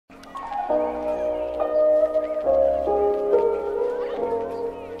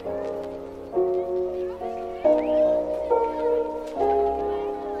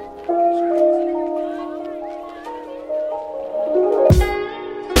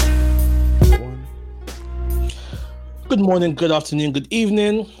Good morning, good afternoon, good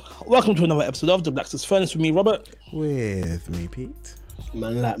evening. Welcome to another episode of The Blacksters Furnace with me, Robert. With me, Pete.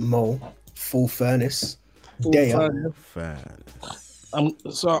 Man like Mo, full furnace. Full There. furnace.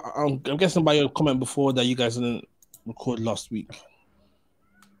 Furnace. I'm guessing by your comment before that you guys didn't record last week.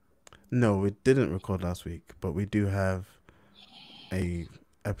 No, we didn't record last week, but we do have a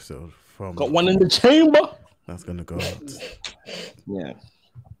episode from. Got one in the chamber. That's gonna go out. Yeah.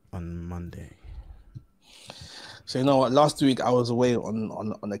 On Monday. So you know what? Last week I was away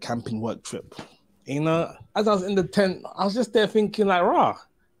on a camping work trip. You know, as I was in the tent, I was just there thinking like, rah,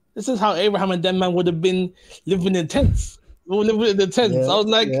 this is how Abraham and them man would have been living in tents. We were living in the tents. Yeah, I was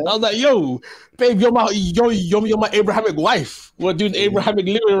like, yo, babe, you're my Abrahamic wife. We're doing Abrahamic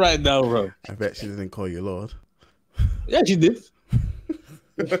living right now, bro. I bet she didn't call you Lord. Yeah, she did.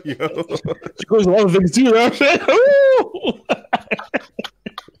 Yo. She goes one thing too, you know what I'm saying?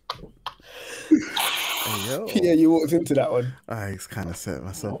 Yo. Yeah, you walked into that one. I kind of set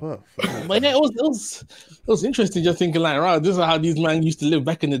myself up. But yeah, it was interesting just thinking like, right, this is how these men used to live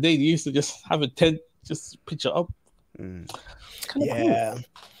back in the day. They used to just have a tent, just pitch it up. Yeah. Cool.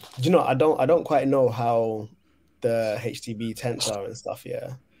 Do you know, I don't quite know how the HTB tents are and stuff,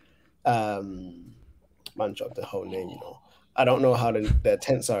 yeah. Man dropped the whole name, you know. I don't know how the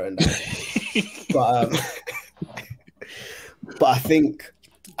tents are and that. But I think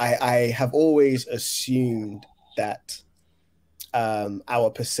I have always assumed that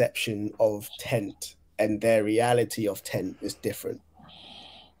our perception of tent and their reality of tent is different.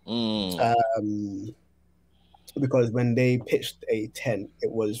 Because when they pitched a tent,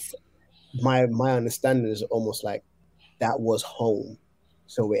 it was my understanding is almost like that was home.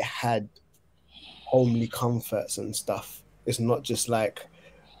 So it had homely comforts and stuff. It's not just like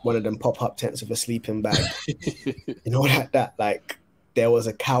one of them pop-up tents with a sleeping bag. You know, like that. Like there was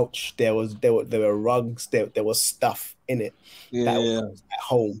a couch, there were rugs, there was stuff in it that was at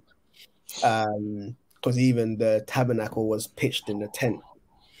home. Because even the tabernacle was pitched in the tent.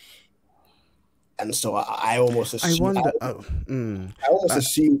 And so I almost assumed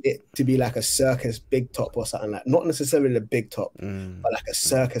assumed it to be like a circus big top or something like, not necessarily a big top, but like a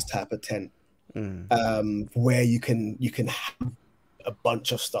circus type of tent, where you can have a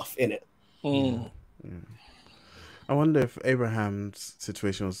bunch of stuff in it. I wonder if Abraham's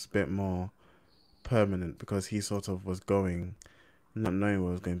situation was a bit more permanent because he sort of was going, not knowing where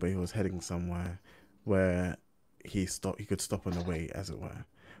he was going, but he was heading somewhere where he could stop on the way, as it were.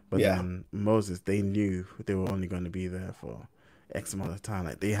 But then Moses, they knew they were only going to be there for X amount of time.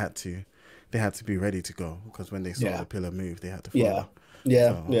 Like they had to be ready to go because when they saw the pillar move, they had to follow.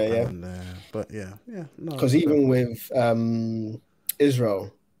 But no. Because even with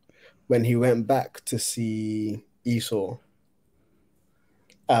Israel, when he went back to see Esau,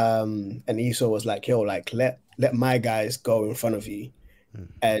 and Esau was like, "Yo, like let my guys go in front of you,"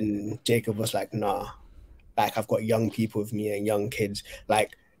 and Jacob was like, "Nah, like I've got young people with me and young kids,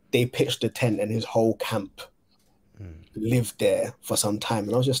 like." They pitched a tent and his whole camp lived there for some time.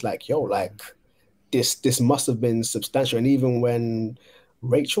 And I was just like, yo, like this must have been substantial. And even when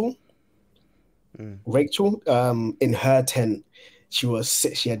Rachel, in her tent, she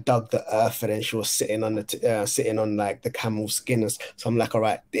had dug the earth and then she was sitting on like the camel skin. So I'm like, all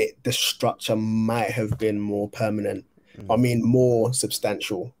right, the structure might have been more permanent. I mean, more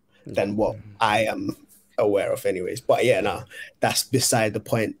substantial than what I am aware of anyways. But yeah, no, that's beside the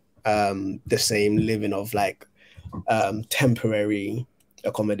point. The same living of like temporary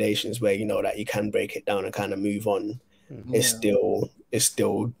accommodations where you know that you can break it down and kind of move on is still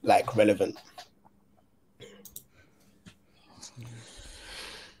like relevant.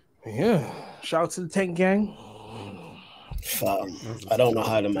 Yeah. Shout out to the tent gang. I don't know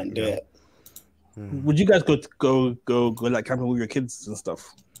how the man do it. Would you guys go like camping with your kids and stuff?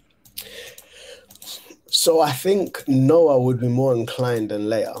 So I think Noah would be more inclined than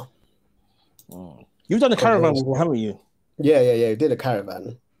Leah. You've done a caravan before, haven't you? Yeah. We did a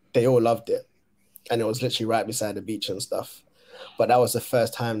caravan. They all loved it. And it was literally right beside the beach and stuff. But that was the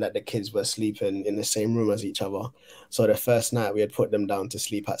first time that the kids were sleeping in the same room as each other. So the first night we had put them down to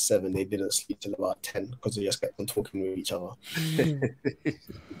sleep at 7. They didn't sleep till about 10 because they just kept on talking with each other.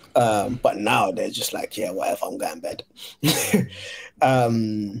 But now they're just like, yeah, whatever, I'm going to bed.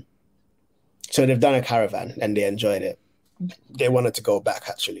 So they've done a caravan and they enjoyed it. They wanted to go back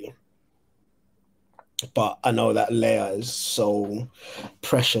actually. But I know that Leia is so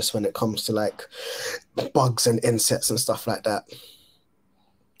precious when it comes to like bugs and insects and stuff like that.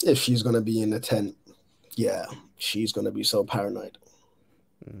 If she's going to be in the tent, yeah, she's going to be so paranoid.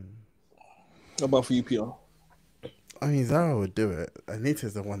 What about for you, Peter? I mean, Zara would do it.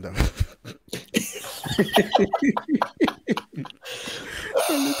 Anita's the one that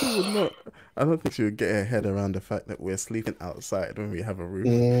Anita would not. I don't think she would get her head around the fact that we're sleeping outside when we have a roof.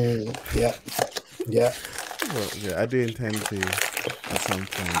 Yeah, yeah. But yeah, I do intend to at some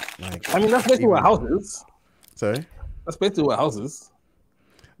point. Like, I mean, that's basically what a house is. Sorry. That's basically what a house is.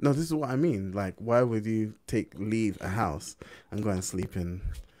 No, this is what I mean. Like, why would you leave a house and go and sleep in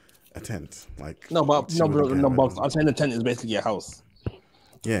a tent? Like, No, but she wouldn't get her head but around I'm saying the tent is basically a house.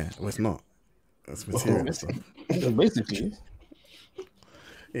 Yeah, well, it's not. It's material stuff. Basically.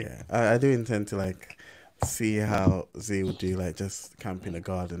 Yeah, I do intend to like see how Z would do, like just camp in a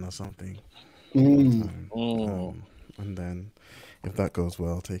garden or something. And then if that goes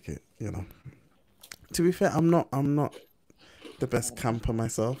well, take it. You know. To be fair, I'm not the best camper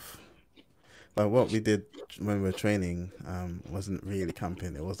myself. Like what we did when we were training wasn't really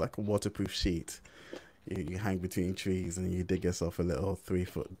camping. It was like a waterproof sheet. You hang between trees and you dig yourself a little 3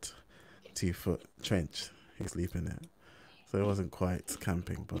 foot, 2 foot trench. You sleep in it. So it wasn't quite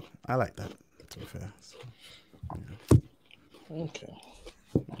camping, but I like that, to be fair. So, yeah. Okay.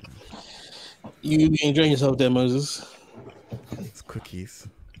 You enjoying yourself there, Moses? It's cookies.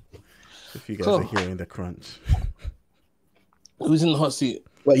 If you guys are hearing the crunch. Who's in the hot seat?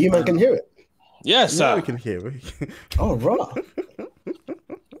 Well, you man can hear it. Yes, sir. Yeah, we can hear it. Oh, raw.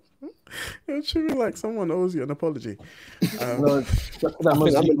 It should be like someone owes you an apology. No, I think I'm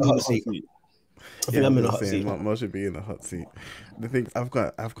in the hot seat. I think I'm in the hot seat. Mo should be in the hot seat. The thing, I've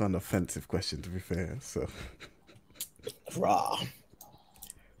got an offensive question, to be fair. So, Raw.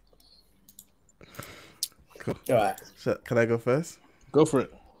 Cool. All right. So, can I go first? Go for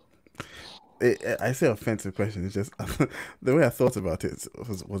it. I say offensive question. It's just the way I thought about it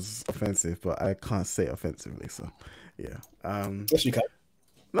was offensive, but I can't say it offensively. So, yeah. Yes, you can.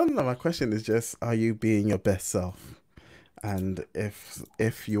 No. My question is just: are you being your best self? And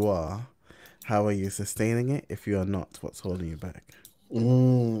if you are, how are you sustaining it? If you are not, what's holding you back?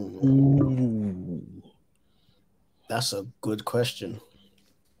 That's a good question.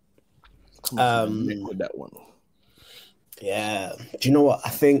 With that one. Yeah. Do you know what? I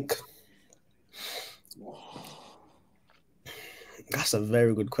think that's a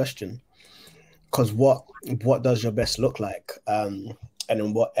very good question. Because what does your best look like? And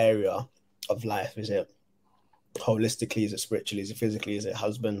in what area of life is it? Holistically, is it spiritually, is it physically, is it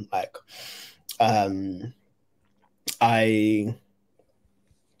husband? Like,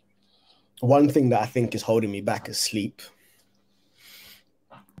 one thing that I think is holding me back is sleep.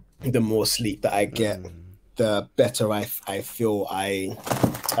 The more sleep that I get, the better I feel.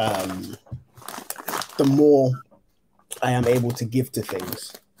 The more I am able to give to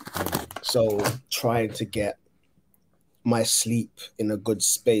things. So trying to get my sleep in a good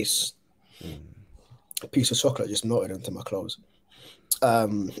space. A piece of chocolate just melted into my clothes.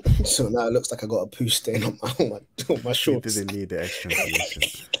 So now it looks like I got a poo stain on my shorts. We didn't need the extra information.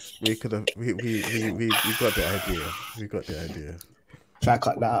 We could have. We got the idea. We got the idea. Try to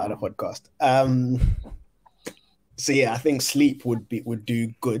cut that out of the podcast. So yeah, I think sleep would do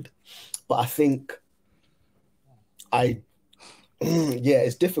good, but I think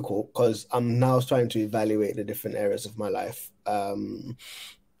it's difficult because I'm now trying to evaluate the different areas of my life.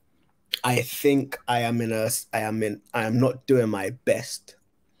 I think I am not doing my best,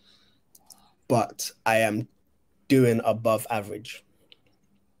 but I am doing above average.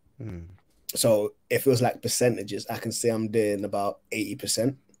 So it feels like percentages. I can say I'm doing about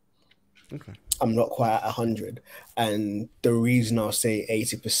 80%. Okay. I'm not quite at 100. And the reason I'll say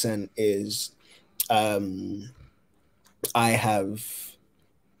 80% is I'm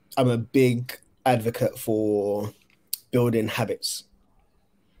a big advocate for building habits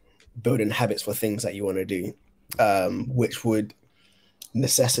for things that you want to do, which would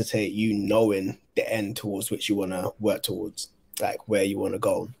necessitate you knowing the end towards which you want to work towards, like where you want to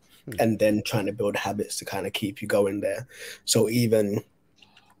go, and then trying to build habits to kind of keep you going there. So even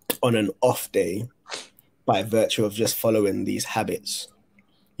on an off day, by virtue of just following these habits,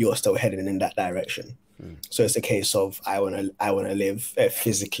 you're still heading in that direction. So it's a case of I want to live a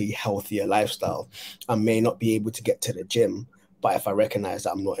physically healthier lifestyle. I may not be able to get to the gym, but if I recognize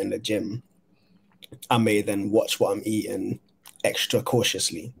that I'm not in the gym, I may then watch what I'm eating extra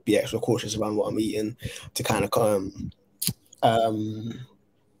cautiously, be extra cautious around what I'm eating to kind of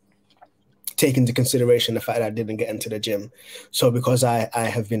take into consideration the fact that I didn't get into the gym. So because I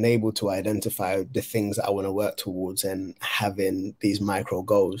have been able to identify the things that I want to work towards and having these micro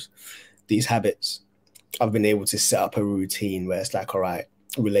goals, these habits, I've been able to set up a routine where it's like, all right,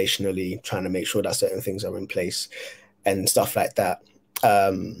 relationally, trying to make sure that certain things are in place and stuff like that.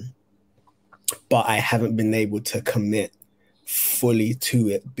 But I haven't been able to commit fully to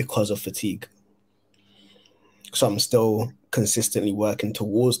it because of fatigue. So I'm still consistently working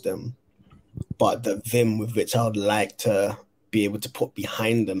towards them, but the vim with which I would like to be able to put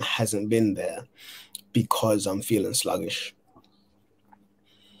behind them hasn't been there because I'm feeling sluggish.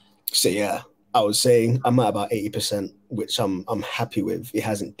 So yeah, I would say I'm at about 80%, which I'm happy with. It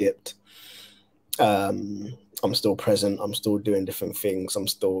hasn't dipped. I'm still present. I'm still doing different things. I'm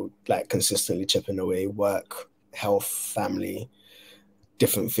still like consistently chipping away, work, health, family,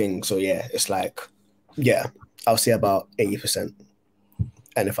 different things. So yeah, it's like, yeah, I'll say about 80%.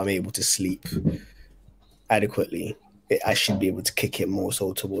 And if I'm able to sleep adequately, I should be able to kick it more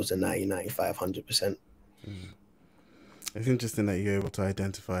so towards the 90, 95, 100%. It's interesting that you're able to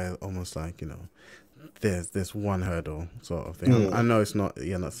identify almost like, there's this one hurdle sort of thing. I know it's not,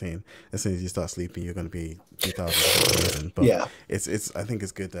 you're not saying as soon as you start sleeping you're going to be 2000% amazing, but Yeah. it's I think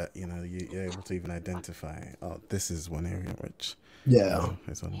it's good that you're able to even identify, oh, this is one area which Yeah.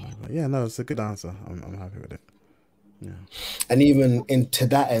 it's on my, but yeah, no, it's a good answer. I'm happy with it. Yeah. And even into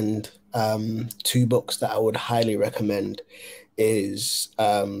that end, two books that I would highly recommend is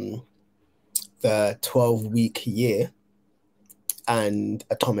the 12-week year and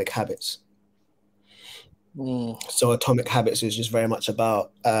Atomic Habits. So Atomic Habits is just very much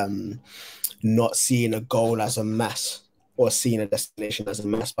about not seeing a goal as a mass or seeing a destination as a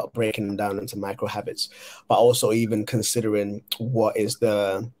mass, but breaking them down into micro habits, but also even considering what is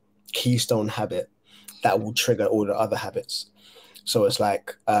the keystone habit that will trigger all the other habits. So it's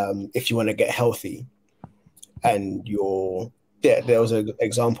like if you want to get healthy and there was an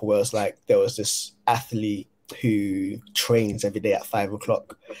example where it's like there was this athlete who trains every day at 5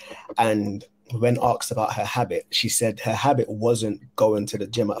 o'clock, and when asked about her habit, she said her habit wasn't going to the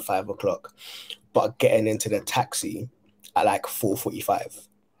gym at 5 o'clock, but getting into the taxi at like 4:45.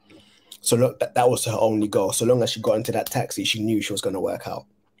 So look, that was her only goal. So long as she got into that taxi, she knew she was going to work out.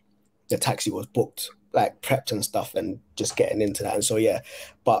 The taxi was booked, like prepped and stuff, and just getting into that. And so yeah,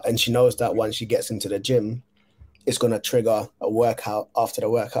 and she knows that once she gets into the gym, it's going to trigger a workout. After the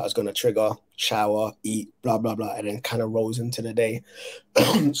workout, it's going to trigger shower, eat, blah, blah, blah, and then kind of rolls into the day.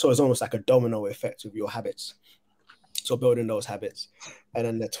 So it's almost like a domino effect with your habits. So building those habits. And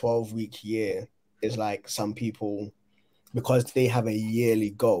then the 12-week year is like some people, because they have a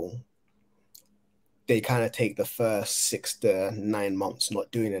yearly goal, they kind of take the first 6 to 9 months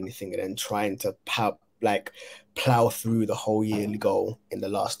not doing anything and then trying to plow through the whole yearly goal in the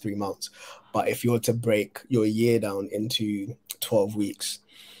last 3 months. But if you were to break your year down into 12 weeks,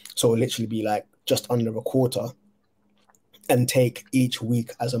 so it'll literally be like just under a quarter, and take each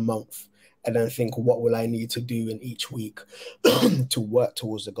week as a month, and then think, what will I need to do in each week to work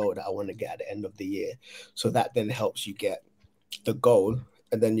towards the goal that I want to get at the end of the year? So that then helps you get the goal,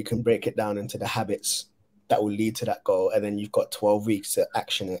 and then you can break it down into the habits that will lead to that goal. And then you've got 12 weeks to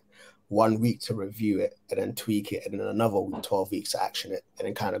action it, 1 week to review it, and then tweak it, and then another week, 12 weeks to action it, and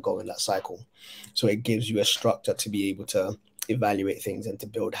then kind of go in that cycle. So it gives you a structure to be able to evaluate things and to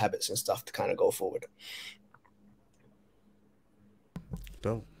build habits and stuff to kind of go forward.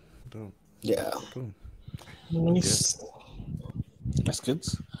 Dope. Yeah. Cool. Nice. That's good.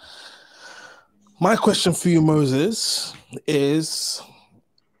 My question for you, Moses, is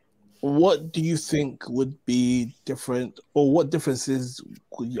what do you think would be different, or what differences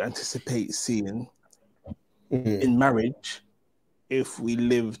could you anticipate seeing in marriage if we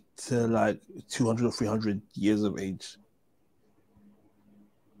lived to like 200 or 300 years of age?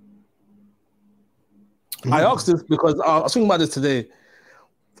 I asked this because I was thinking about this today.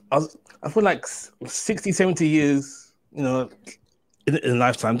 I feel like 60, 70 years, in a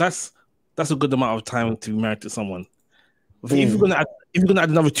lifetime, that's a good amount of time to be married to someone. If you're gonna add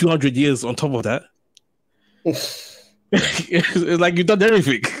another 200 years on top of that, it's like you've done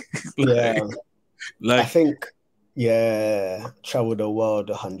everything. Yeah. I think, travel the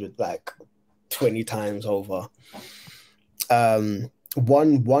world 20 times over.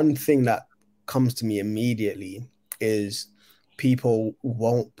 One thing that comes to me immediately is people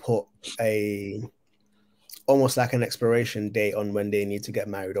won't put almost like an expiration date on when they need to get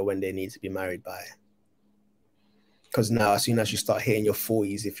married or when they need to be married by. Because now, as soon as you start hitting your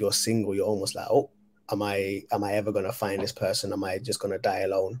 40s, if you're single, you're almost like, oh, am I ever gonna find this person? Am I just gonna die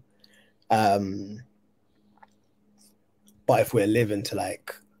alone? But if we're living to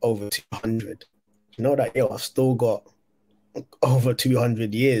like over 200, you know that I've still got over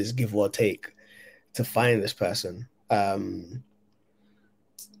 200 years, give or take, to find this person.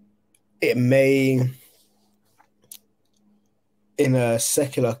 It may, in a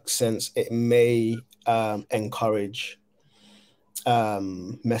secular sense, it may encourage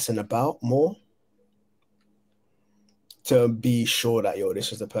messing about more. to be sure that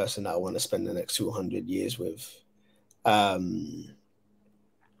this is the person that I want to spend the next 200 years with.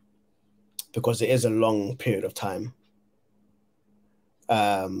 Because it is a long period of time.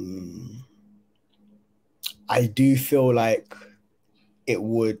 I do feel like it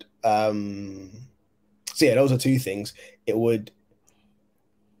would so yeah, those are two things. It would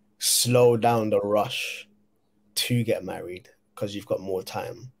slow down the rush to get married because you've got more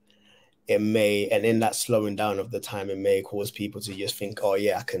time. It may, and in that slowing down of the time, it may cause people to just think, oh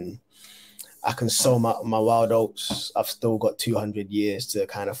yeah, I can sow my wild oats. I've still got 200 years to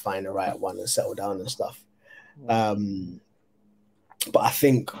kind of find the right one and settle down and stuff. But I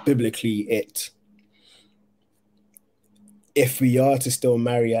think biblically, if we are to still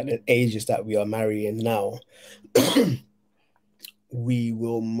marry at the ages that we are marrying now, we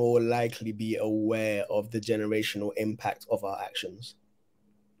will more likely be aware of the generational impact of our actions.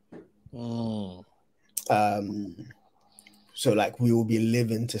 So like we will be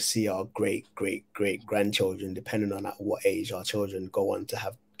living to see our great grandchildren, depending on at what age our children go on to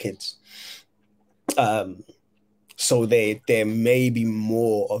have kids. So there may be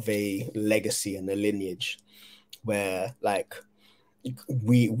more of a legacy and a lineage where like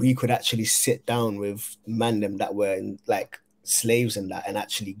we could actually sit down with them that were in, like slaves and that, and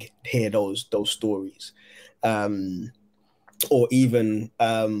actually hear those stories, or even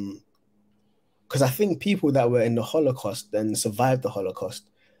because I think people that were in the Holocaust and survived the Holocaust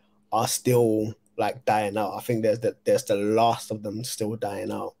are still like dying out. I think there's the last of them still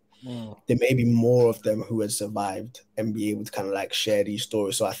dying out. There may be more of them who had survived and be able to kind of like share these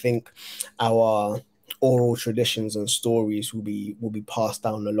stories. So I think our oral traditions and stories will be passed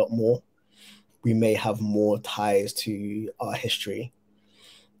down a lot more. We may have more ties to our history.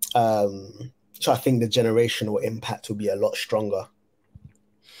 So I think the generational impact will be a lot stronger.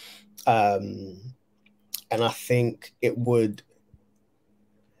 And I think it would,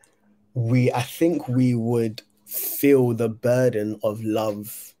 I think we would feel the burden of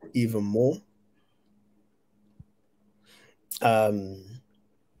love even more. Because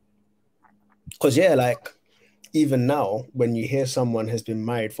yeah, like even now, when you hear someone has been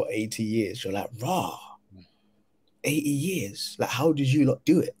married for 80 years, you're like, rah, 80 years. Like, how did you not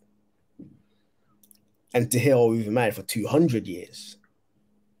do it? And to hear, oh, we've been married for 200 years.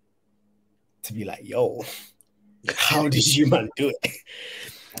 To be like, yo, how did you man do it?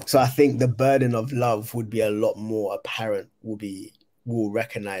 So I think the burden of love would be a lot more apparent. We'll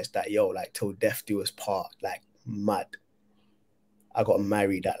recognize that, yo, like till death do us part, like mad. I got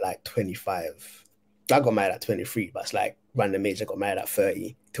married at like 25. I got married at 23, but it's like random age. I got married at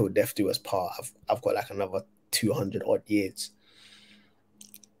 30. Till death do us part. I've got like another 200 odd years.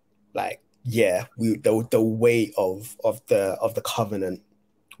 Like, yeah, the weight of the covenant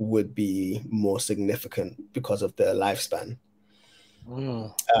would be more significant because of the lifespan.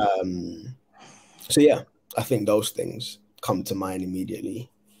 So yeah, I think those things come to mind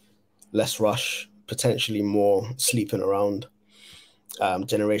immediately. Less rush, potentially more sleeping around,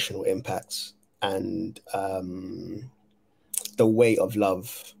 generational impacts, and the weight of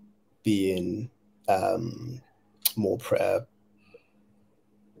love being more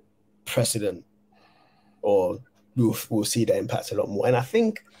precedent, or we'll see the impact a lot more. And I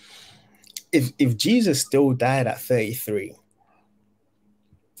think if Jesus still died at 33,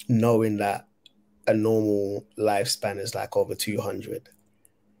 knowing that a normal lifespan is like over 200,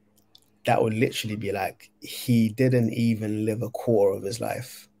 that would literally be like he didn't even live a quarter of his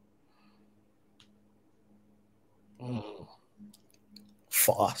life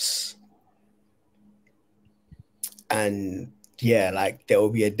for us. And yeah, like there will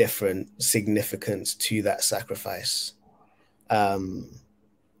be a different significance to that sacrifice.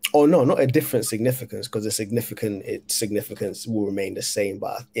 Or no, not a different significance, because the significance will remain the same,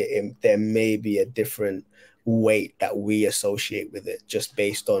 but there may be a different weight that we associate with it just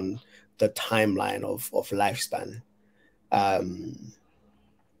based on the timeline of lifespan.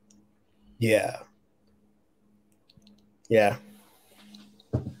 Yeah.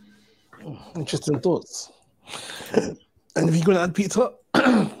 Interesting thoughts. And if you're gonna add Peter,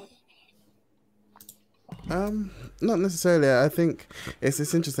 not necessarily. I think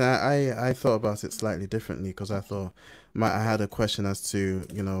it's interesting. I thought about it slightly differently, because I thought I had a question as to,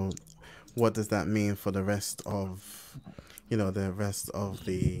 what does that mean for the rest of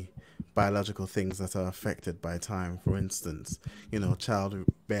the biological things that are affected by time. For instance,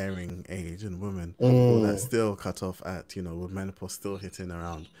 childbearing age in women, will that still cut off at, with menopause still hitting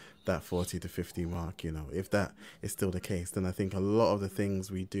around that 40 to 50 mark? If that is still the case, then I think a lot of the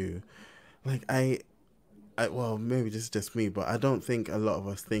things we do, like well, maybe this is just me, but I don't think a lot of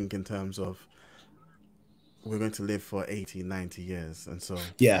us think in terms of we're going to live for 80, 90 years, and so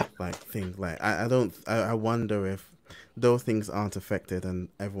Yeah. like things like I wonder if those things aren't affected and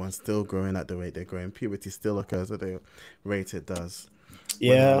everyone's still growing at the rate they're growing. Puberty still occurs at the rate it does.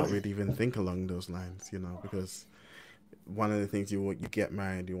 Whether or Yeah. not we'd even think along those lines, because one of the things you get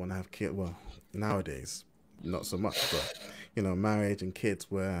married, you want to have kids. Well, nowadays, not so much, but marriage and kids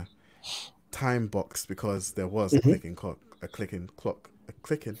were time boxed because there was a clicking clock, a clicking clock, a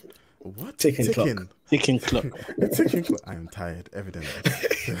clicking. What? Ticking clock. Ticking clock. A ticking clock. I am tired, evidently.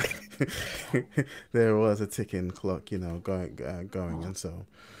 There was a ticking clock, going, and so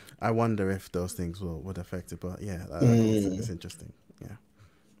I wonder if those things would affect it. But yeah, it's interesting. Yeah.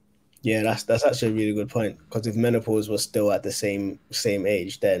 Yeah, that's actually a really good point, because if menopause was still at the same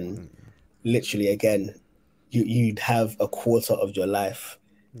age, then literally again, you'd have a quarter of your life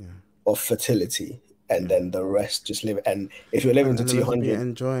of fertility, and then the rest just live. And if you're living to And the rest would be 200,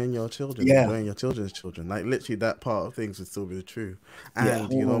 enjoying your children, Yeah. enjoying your children's children. Like literally, that part of things would still be true,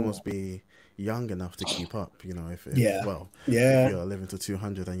 and you'd almost be young enough to keep up. If Yeah. if Yeah. you're living to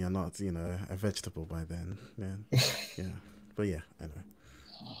 200 and you're not a vegetable by then, yeah. But yeah, anyway.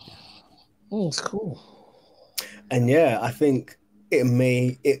 It's cool. And yeah, I think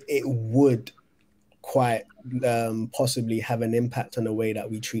it would quite possibly have an impact on the way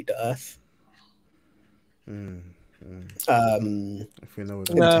that we treat the earth. If we know we're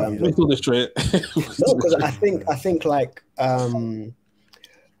Nah, gonna we still destroy it. No, because I think like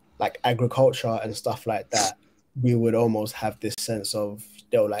agriculture and stuff like that, we would almost have this sense of,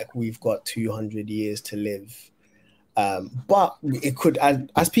 like, we've got 200 years to live. But it could,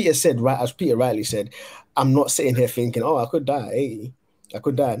 as Peter rightly said, I'm not sitting here thinking, oh, I could die at 80, I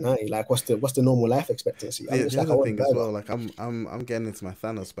could die at 90. Like, what's the normal life expectancy? I'm just the like, I other want thing to as die. well, like I'm getting into my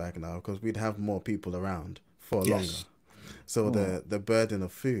Thanos bag now, because we'd have more people around for longer. So the burden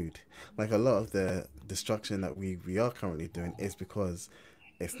of food, like a lot of the destruction that we are currently doing, is because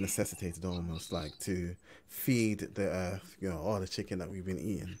it's necessitated almost, like, to feed the earth, all the chicken that we've been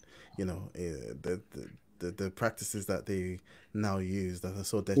eating, the practices that they now use that are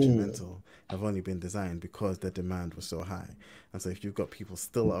so detrimental have only been designed because the demand was so high. And so if you've got people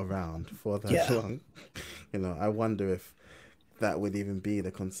still around for that long, I wonder if that would even be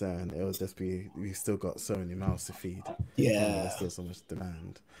the concern. It would just be, we've still got so many mouths to feed. There's still so much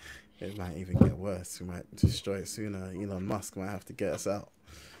demand. It might even get worse. We might destroy it sooner. Elon Musk might have to get us out.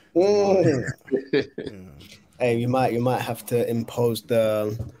 Hey, you might have to impose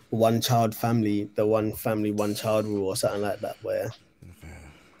the one child family, the one family, one child rule, or something like that, where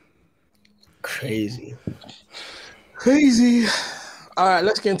crazy. All right,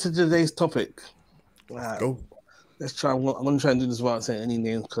 let's get into today's topic. Go. Let's try. I'm gonna try and do this without saying any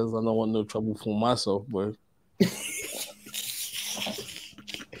names, because I don't want no trouble for myself, bro.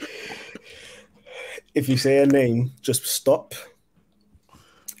 If you say a name, just stop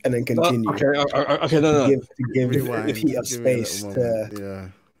and then continue. Okay, no. Give Rewind. Peter space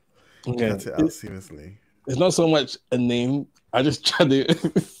to. Okay. Cut it out seriously. It's not so much a name. I just try to,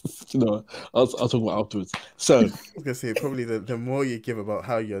 I'll talk about afterwards. So I was gonna say, probably the more you give about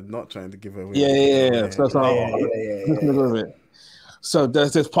how you're not trying to give away. Yeah. So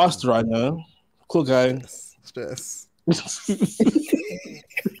there's this pastor I know, cool guy. Stress.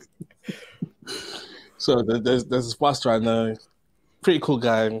 So there's this pastor I know, pretty cool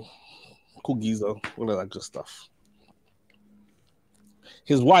guy, cool geezer, all of that good stuff.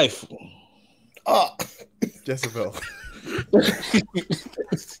 His wife, Jezebel.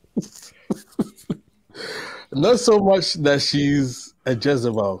 not so much that she's a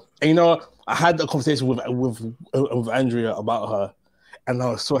Jezebel. And I had a conversation with Andrea about her, and I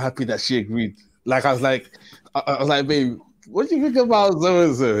was so happy that she agreed. Like I was like, babe, what do you think about so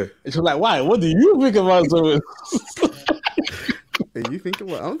and so? And she was like, why? What do you think about so and so? Are you thinking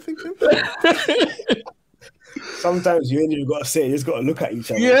what I'm thinking? Sometimes you ain't even got to say it, you just got to look at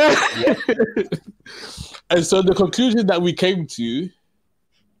each other. Yeah. And so the conclusion that we came to,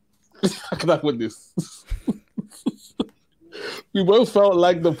 how can I put this? We both felt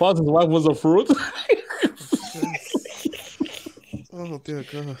like the pastor's wife was a fraud. Oh dear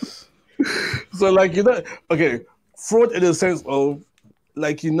gosh. So fraud in the sense of,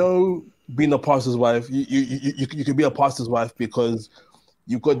 like, being a pastor's wife, you can be a pastor's wife because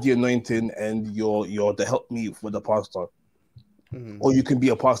you've got the anointing and you're the helpmeet for the pastor. Or you can be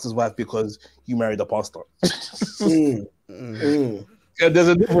a pastor's wife because you married a pastor. Yeah, there's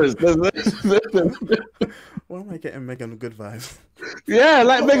a difference. Why am I getting Megan good vibes? Yeah,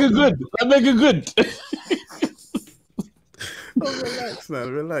 like Megan Good. Oh, relax, man,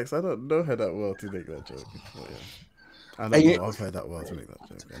 relax. I don't know her that well to make that joke. But yeah. I don't know. I've heard that well to make that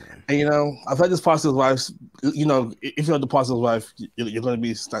joke. Anyway. And I've heard this pastor's wife. If you're the pastor's wife, you're going to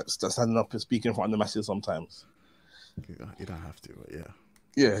be standing up and speaking in front of the masses sometimes. You don't have to, but yeah.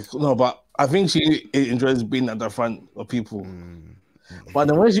 Yeah, no, but I think she enjoys being at the front of people. But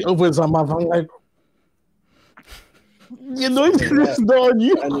then when she opens her mouth, I'm like, it's not on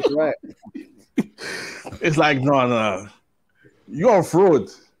you. And it's right. It's like, no. You're a fraud.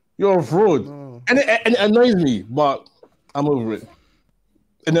 No. And it annoys me, but I'm over it.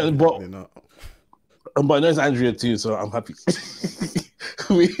 And then, but it annoys Andrea too, so I'm happy.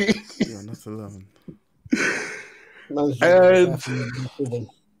 You're not alone.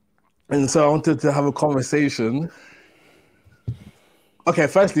 And so I wanted to have a conversation. Okay,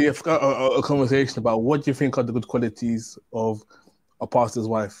 firstly, a conversation about what do you think are the good qualities of a pastor's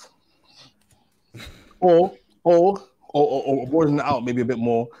wife, or broaden it out maybe a bit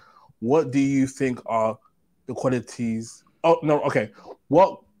more. What do you think are the qualities? Oh no, okay.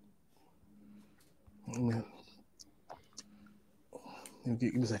 What? Give me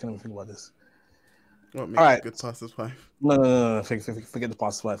a second. Let me think about this. What makes a good pastor's wife? No. Forget the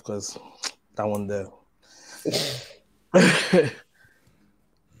pastor's wife because that one there.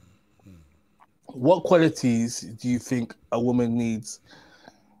 What qualities do you think a woman needs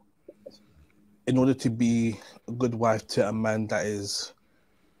in order to be a good wife to a man that is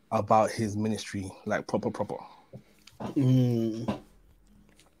about his ministry, like proper? And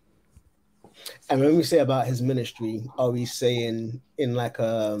when we say about his ministry, are we saying in like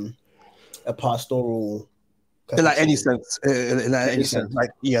a pastoral capacity? In like any sense, any sense.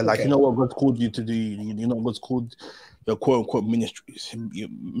 Like okay. You know what God's called you to do. You know what God's called your quote unquote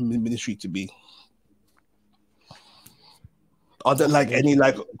ministry to be. Are there like any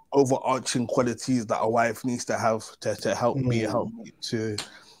like overarching qualities that a wife needs to have to help me to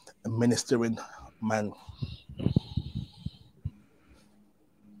a ministering man?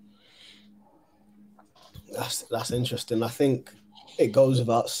 That's interesting. I think it goes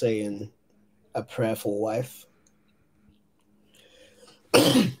without saying a prayerful wife.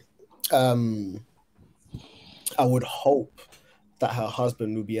 I would hope that her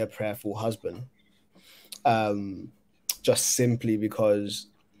husband would be a prayerful husband. Just simply because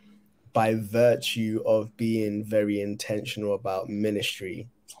by virtue of being very intentional about ministry,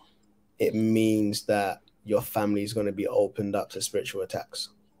 it means that your family is going to be opened up to spiritual attacks.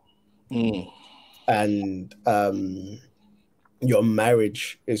 And your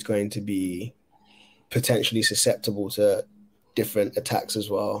marriage is going to be potentially susceptible to different attacks as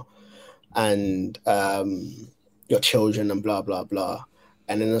well. And your children and blah, blah, blah.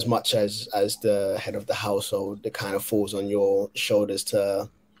 And in as much as the head of the household, it kind of falls on your shoulders to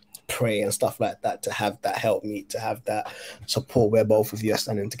pray and stuff like that, to have that help meet, to have that support where both of you are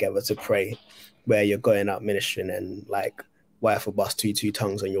standing together to pray, where you're going out ministering and like wife will bust two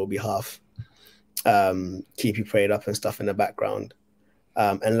tongues on your behalf, keep you prayed up and stuff in the background.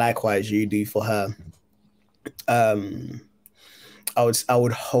 And likewise you do for her. I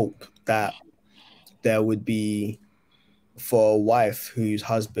would hope that there would be, for a wife whose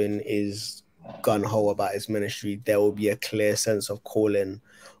husband is gung-ho about his ministry, there will be a clear sense of calling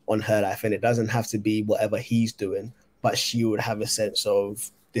on her life. And it doesn't have to be whatever he's doing, but she would have a sense of,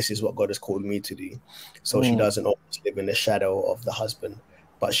 this is what God has called me to do. So she doesn't always live in the shadow of the husband,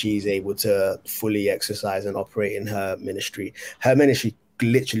 but she's able to fully exercise and operate in her ministry. Her ministry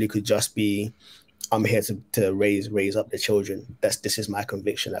literally could just be, I'm here to raise up the children. This is my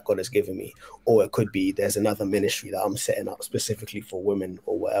conviction that God has given me. Or it could be, there's another ministry that I'm setting up specifically for women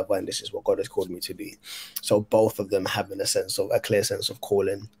or whatever, and this is what God has called me to do. So both of them having a clear sense of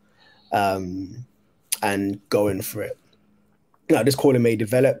calling, and going for it. Now, this calling may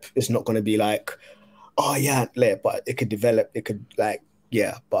develop. It's not going to be like, oh yeah, but it could develop. It could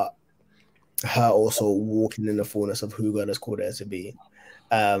but her also walking in the fullness of who God has called her to be.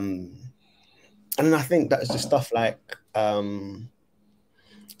 And I think that's just stuff like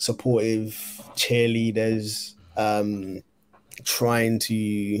supportive cheerleaders, trying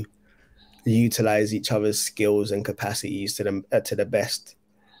to utilize each other's skills and capacities to the best.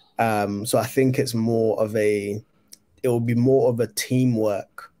 So I think it will be more of a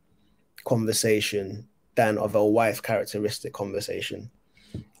teamwork conversation than of a wife characteristic conversation.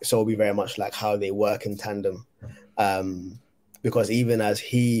 So it'll be very much like how they work in tandem. Because even as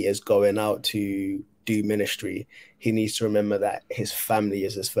he is going out to do ministry, he needs to remember that his family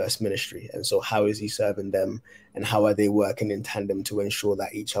is his first ministry. And so how is he serving them, and how are they working in tandem to ensure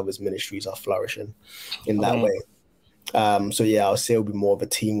that each other's ministries are flourishing in that way? I'll say it'll be more of a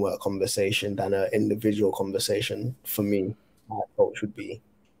teamwork conversation than an individual conversation for me. My approach would be.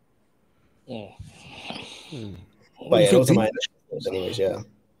 What But do you yeah, think, those are my D? initial thoughts, anyways. Yeah.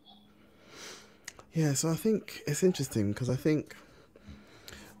 Yeah, so I think it's interesting because I think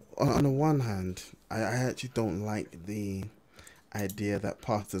on the one hand, I actually don't like the idea that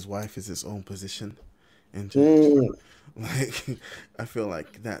pastor's wife is its own position in church. Mm, Like, I feel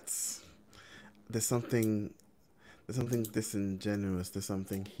like there's something there's something disingenuous, there's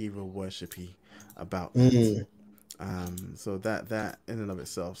something hero worshipy about that. mm, So that in and of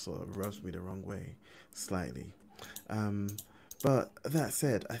itself sort of rubs me the wrong way, slightly. Um, but that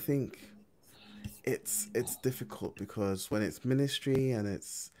said, I think it's difficult because when it's ministry and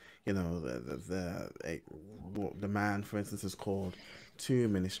it's the man, for instance, is called to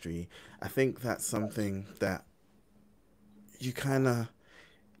ministry. I think that's something that you kind of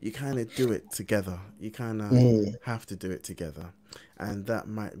you kind of do it together. You kind of mm. have to do it together, and that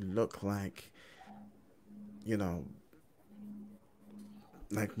might look you know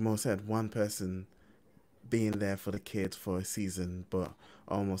like Mo said, one person being there for the kids for a season, but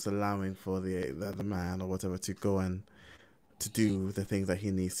almost allowing for the other man or whatever to go and to do the things that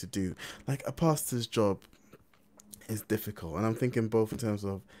he needs to do. Like a pastor's job is difficult, and I'm thinking both in terms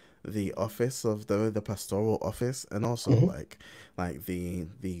of the office of the pastoral office, and also Mhm. like the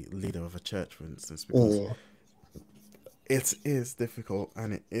leader of a church, for instance, because Mm. it is difficult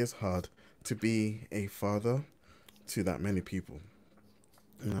and it is hard to be a father to that many people.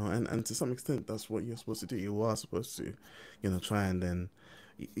 And to some extent, that's what you're supposed to do. You are supposed to, try and then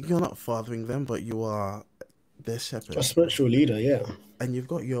you're not fathering them, but you are their A shepherd. spiritual leader, yeah. And you've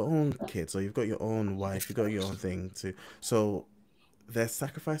got your own kids, or you've got your own wife, you've got your own thing to. So there's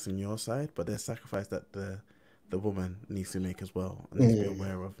sacrifice on your side, but there's sacrifice that the woman needs to make as well, and needs to be Mm.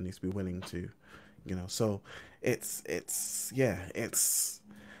 aware of, needs to be willing to, So it's.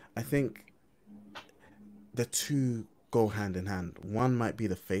 I think the two go hand in hand. One might be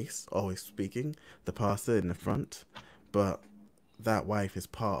the face, always speaking, the pastor in the front, but that wife is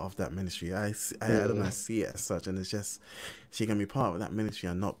part of that ministry. I don't know, I Mm. see it as such, and it's just she can be part of that ministry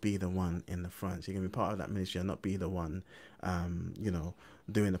and not be the one in the front. She can be part of that ministry and not be the one,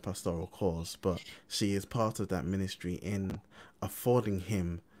 doing the pastoral cause, but she is part of that ministry in affording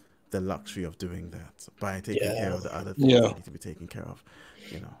him the luxury of doing that by taking care Yeah. of the other things Yeah. that need to be taken care of,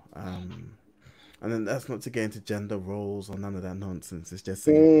 you know. And then that's not to get into gender roles or none of that nonsense. It's just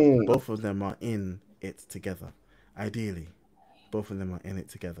saying Mm. both of them are in it together. Ideally, both of them are in it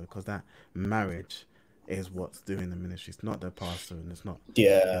together because that marriage is what's doing the ministry. It's not the pastor, and it's not,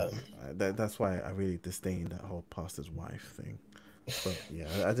 Yeah. that's why I really disdain that whole pastor's wife thing. But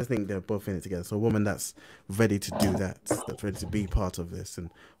yeah, I just think they're both in it together. So a woman that's ready to do that, that's ready to be part of this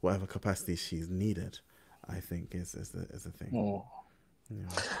in whatever capacity she's needed, I think is the thing. Mm. Yeah.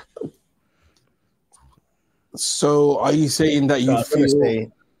 So are you saying that So you feel?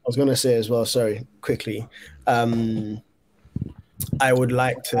 I was gonna say as well, sorry, quickly. Um, I would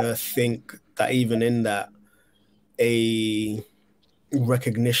like to think that even in that, a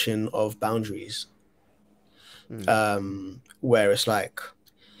recognition of boundaries, Mm. where it's like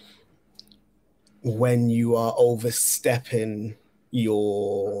when you are overstepping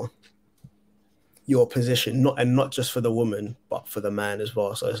your your position, not just for the woman, but for the man as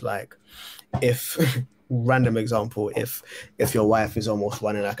well. So it's like if random example, if your wife is almost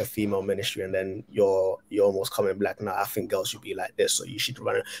running like a female ministry and then you're almost coming black, now I think girls should be like this, so you should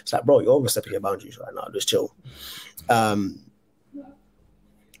run it. It's like, bro, you're overstepping your boundaries right now. Just chill. Um,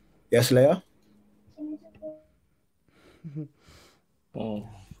 yes, Leia? Mm.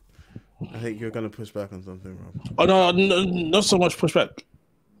 I think you're gonna push back on something, Rob. Oh no, no, not so much pushback.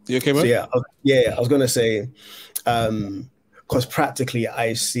 You okay, So man? yeah, I was gonna say, because practically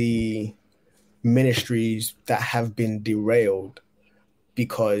I see ministries that have been derailed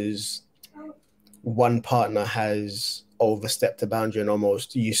because one partner has overstepped a boundary and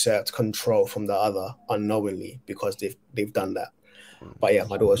almost usurped control from the other unknowingly because they've done that. But yeah,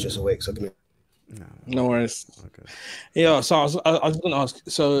 my daughter's just awake, so give me. No, No okay, worries. okay. Yeah. So I was going to ask.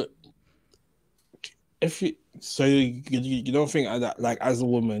 So if you, so you don't think that, like, as a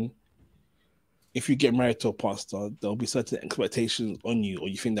woman, if you get married to a pastor, there'll be certain expectations on you, or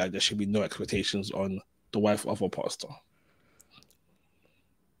you think that there should be no expectations on the wife of a pastor?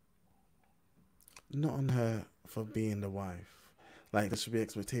 Not on her for being the wife. Like there should be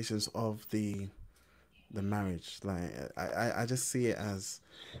expectations of the marriage. Like I just see it as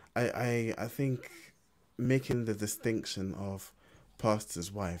I think making the distinction of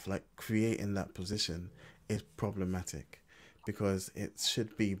pastor's wife, like creating that position, is problematic because it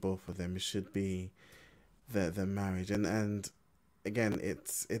should be both of them. It should be the marriage, and again,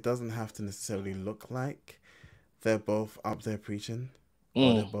 it doesn't have to necessarily look like they're both up there preaching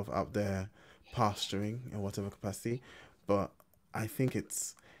or they're Mm. both up there pastoring in whatever capacity, but I think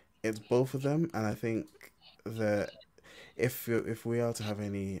it's both of them, and I think that if we are to have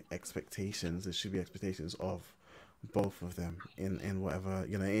any expectations, it should be expectations of both of them in whatever,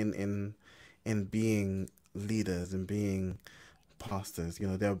 in being leaders and being pastors.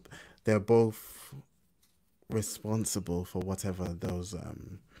 They're both responsible for whatever those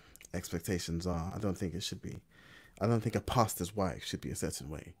expectations are. I don't think it should be. I don't think a pastor's wife should be a certain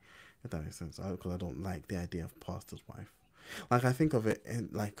way, if that makes sense. Because I don't like the idea of pastor's wife. Like, I think of it in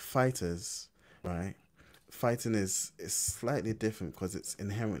like fighters, right? Fighting is slightly different because it's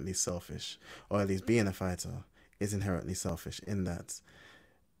inherently selfish, or at least being a fighter is inherently selfish in that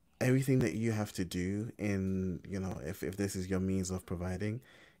everything that you have to do in, if this is your means of providing,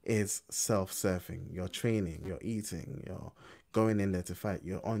 is self-serving. You're training, you're eating, you're going in there to fight,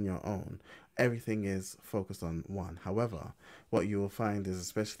 you're on your own. Everything is focused on one. However, what you will find is,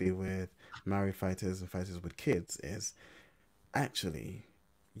 especially with married fighters and fighters with kids, is actually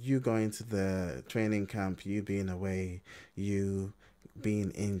you going to the training camp, you being away, you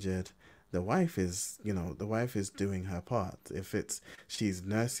being injured, the wife is doing her part. If it's she's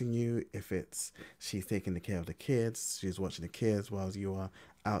nursing you, if it's she's taking the care of the kids, she's watching the kids while you are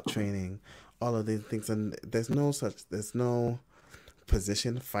out training, all of these things. And there's no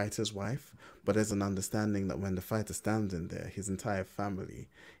position fighter's wife, but there's an understanding that when the fighter stands in there, his entire family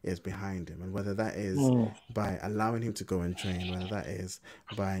is behind him. And whether that is Mm. by allowing him to go and train, whether that is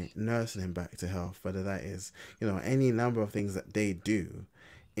by nursing him back to health, whether that is, any number of things that they do,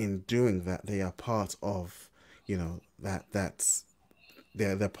 in doing that, they are part of, that's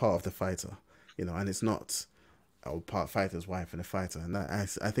they're part of the fighter, and it's not part fighter's wife and a fighter. And that,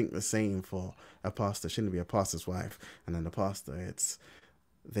 I think the same for a pastor. Shouldn't be a pastor's wife and then the pastor.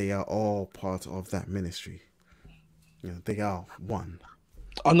 They are all part of that ministry. They are one.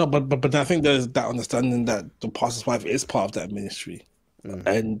 Oh no, but I think there's that understanding that the pastor's wife is part of that ministry,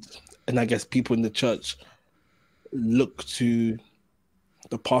 and I guess people in the church look to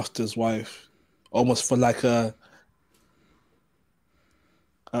the pastor's wife almost for like a,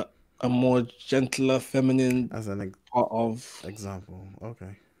 a more gentler, feminine As an part of. example,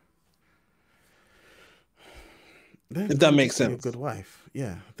 okay. Then If that then makes just be a sense. good wife.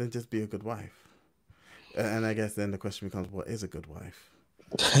 Yeah, then just be a good wife. And I guess then the question becomes, what is a good wife?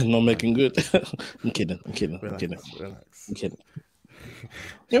 Not Right. making good. I'm kidding. I'm kidding. I'm kidding. Relax, relax. I'm kidding.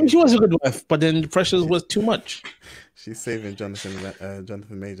 Yeah, she was a good wife, but then the pressure was too much. She's saving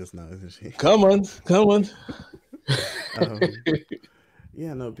Jonathan Majors now, isn't she? Come on, come on. Um,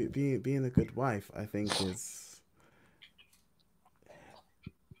 yeah, no, being a good wife, I think, is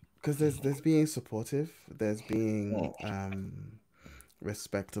because there's being supportive, there's being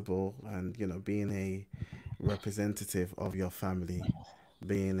respectable, and being a representative of your family,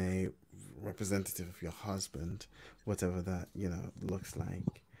 being a representative of your husband, whatever that looks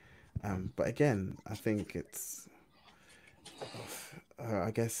like. But again, I think it's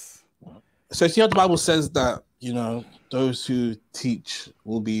I guess. So see how the Bible says that those who teach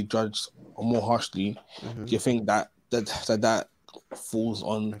will be judged more harshly. Mm-hmm. Do you think that falls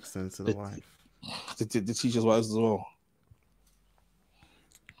on Extends to the the, wife. the teachers' wives as well?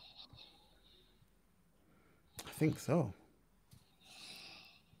 I think so.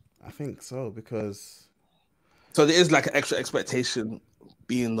 I think so because So there is like an extra expectation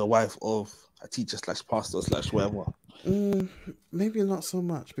being the wife of a teacher slash pastor slash whatever. maybe not so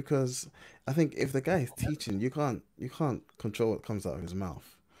much because I think if the guy is teaching, you can't control what comes out of his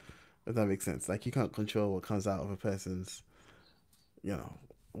mouth. If that makes sense, like you can't control what comes out of a person's,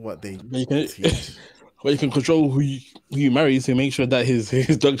 what they But you can, teach. but you can control who you marry to make sure that his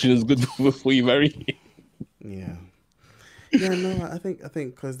doctrine is good before you marry. Yeah. Yeah, no, I think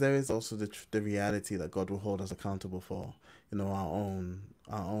because there is also the reality that God will hold us accountable for, our own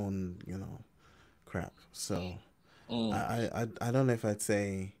crap. So I don't know if I'd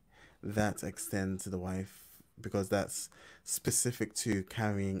say that extends to the wife because that's specific to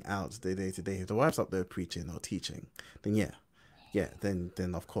carrying out the day to day. If the wife's up there preaching or teaching, then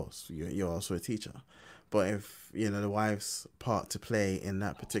then of course you're also a teacher. But if the wife's part to play in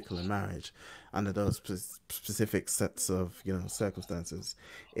that particular marriage under those specific sets of circumstances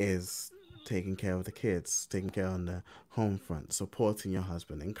is taking care of the kids, taking care on the home front, supporting your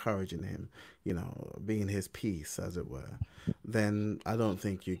husband, encouraging him, being his peace, as it were, then I don't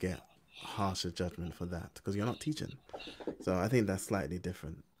think you get harsher judgment for that because you're not teaching. So I think that's slightly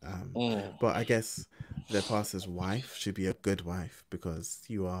different. But I guess the pastor's wife should be a good wife because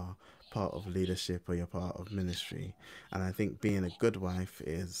you are part of leadership or you're part of ministry, and I think being a good wife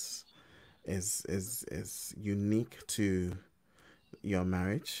is unique to your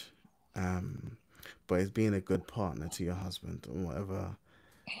marriage But it's being a good partner to your husband, and whatever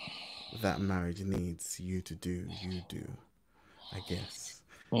that marriage needs you to do, you do, I guess.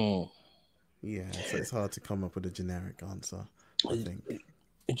 Mm. Yeah, so it's hard to come up with a generic answer, I think.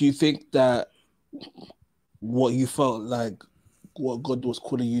 Do you think that what you felt like what God was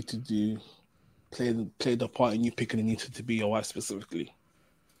calling you to do played a part in you picking Anita to be your wife specifically?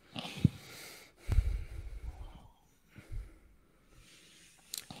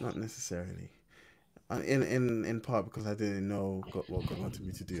 Not necessarily. In part because I didn't know what God wanted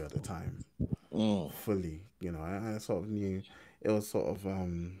me to do at the time Mm. fully. You know, I sort of knew it was sort of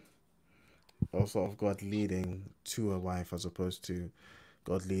God leading to a wife as opposed to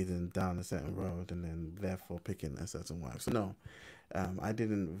God leading down a certain road and then therefore picking a certain wife. So no, I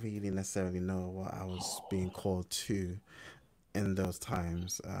didn't really necessarily know what I was being called to in those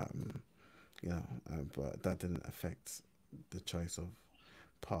times. You know, but that didn't affect the choice of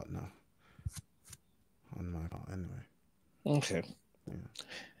partner on my part anyway. Okay. Yeah.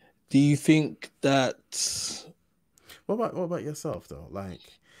 Do you think that? What about yourself though? Like,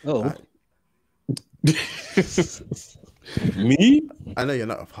 Oh, I me? I know you're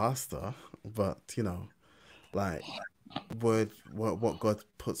not a pastor, but you know, like, would what God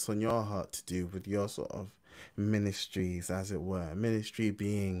puts on your heart to do with your sort of ministries, as it were, ministry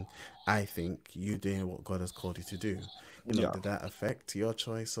being, I think, you doing what God has called you to do. You know, Yeah, did that affect your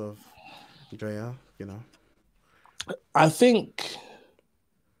choice of Drea? You know. I think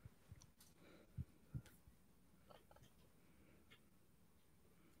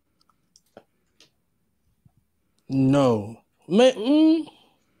no.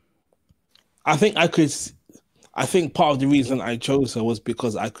 I think I could. I think part of the reason I chose her was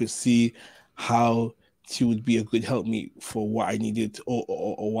because I could see how she would be a good helpmeet for what I needed or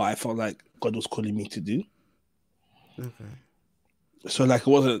what I felt like God was calling me to do. Okay. So like it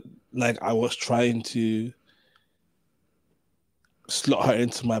wasn't like I was trying to slot her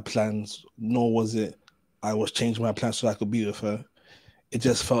into my plans, nor was it I was changing my plans so I could be with her. It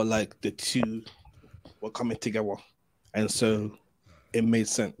just felt like the two were coming together. And so it made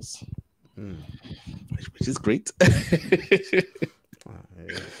sense, Mm. which is great. Wow,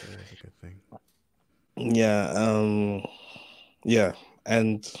 it is a good thing. Yeah, yeah.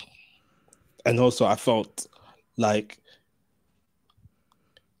 And also I felt like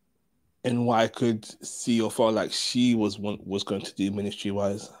in what I could see or felt like she was going to do ministry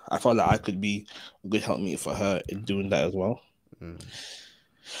wise, I felt like I could be a good helpmeet for her in doing that as well. Mm.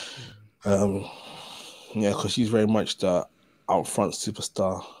 Um, yeah, because she's very much the out front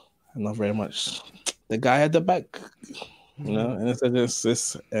superstar, and not very much the guy at the back. You know, and it's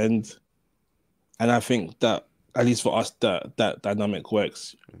this and I think that at least for us that dynamic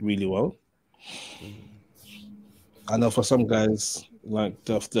works really well. I know for some guys, like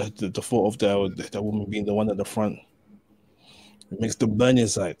the thought of the woman being the one at the front, it makes them burn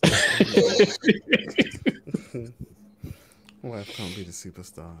inside. Wife can't be the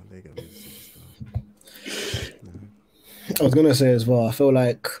superstar. They gotta be the superstar. I was gonna say as well. I feel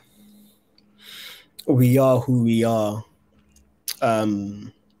like we are who we are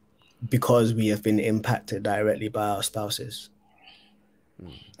because we have been impacted directly by our spouses,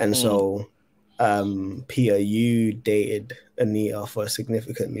 and Mm. so Peter, you dated Anita for a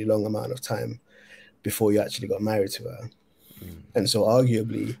significantly long amount of time before you actually got married to her, and so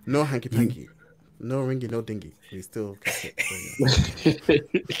arguably No hanky you panky, no ringy, no dingy. We still kept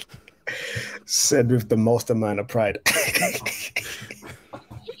it. So said with the most amount of pride.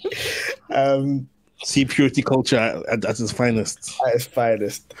 um, See purity culture at its finest. at its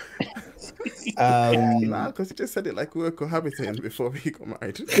finest. nah, because you just said it like we were cohabitating before we got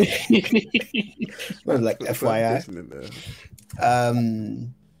married. Like Put the FYI. cohabitation in there.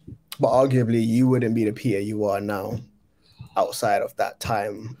 But arguably, you wouldn't be the Peter you are now outside of that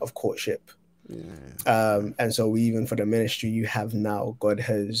time of courtship. Yeah. And so, even for the ministry you have now, God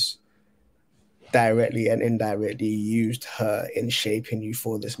has directly and indirectly used her in shaping you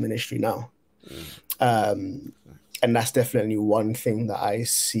for this ministry now. And that's definitely one thing that I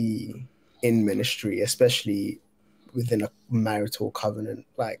see in ministry, especially within a marital covenant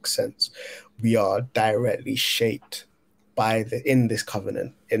like sense. We are directly shaped by in this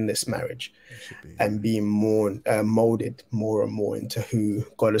covenant, in this marriage, It should be. and being more molded more and more into who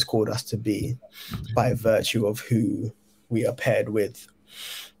God has called us to be by virtue of who we are paired with.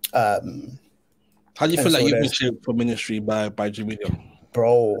 How do you feel And like so you've been there's, shaped for ministry by Jamelia?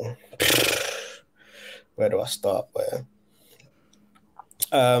 bro, where do I start? Where?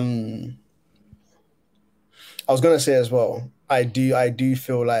 I was gonna say as well, I do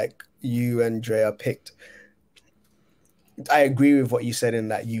feel like you and Drea picked I agree with what you said in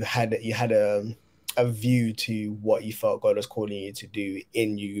that you had a view to what you felt God was calling you to do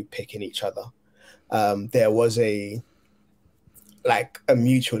in you picking each other. There was a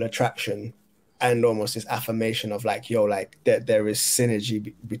mutual attraction and almost this affirmation of like, yo, like there is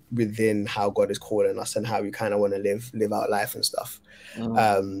synergy within how God is calling us and how we kind of want to live out life and stuff.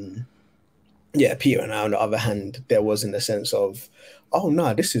 Yeah, Peter and I, on the other hand, there wasn't a sense of, oh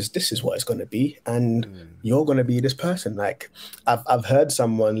no, this is what it's gonna be, and you're gonna be this person. Like I've heard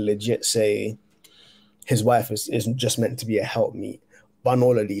someone legit say his wife is just meant to be a helpmeet. On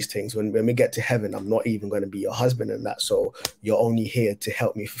all of these things, when we get to heaven, I'm not even going to be your husband and that. So you're only here to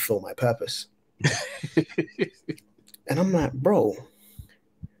help me fulfill my purpose. And I'm like, bro,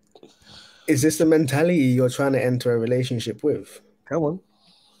 is this the mentality you're trying to enter a relationship with? Come on.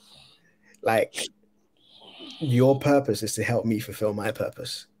 Like, your purpose is to help me fulfill my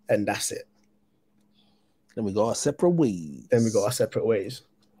purpose, and that's it. Then we go our separate ways.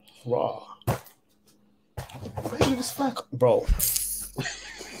 Raw. Where did this flag, bro?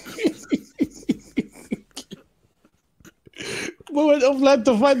 Moment of life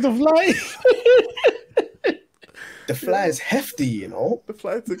to find the fly. The fly is hefty, you know. The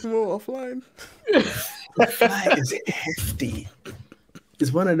fly took more offline. The fly is hefty.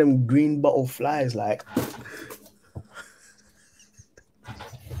 It's one of them green bottle flies, like.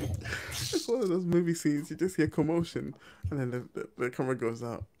 It's one of those movie scenes. You just hear commotion, and then the camera goes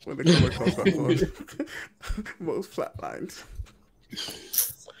out. When the camera comes back on, most flatlined.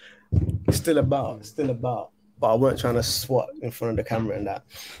 Still about. But I weren't trying to swat in front of the camera and that.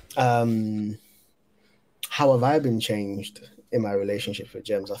 How have I been changed in my relationship with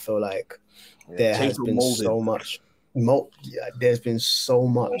Gems? I feel like there has been so much. There's been so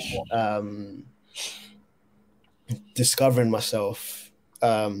much discovering myself,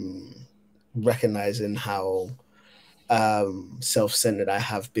 recognizing how self-centered I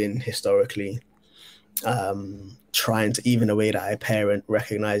have been historically. Trying to, even the way that I parent,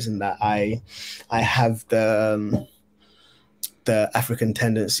 recognizing that I have the African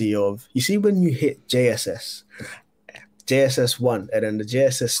tendency of, you see, when you hit JSS 1, and then the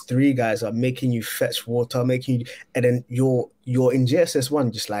JSS 3 guys are making you fetch water, and then you're in JSS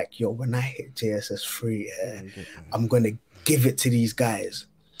 1 just like, yo, when I hit JSS 3, I'm gonna give it to these guys.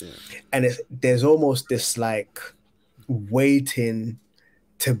 And there's almost this like waiting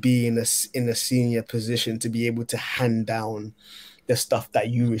to be in a senior position to be able to hand down the stuff that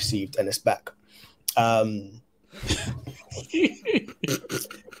you received and it's back.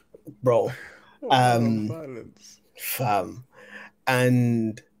 Bro. Fam.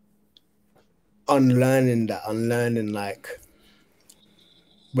 And unlearning like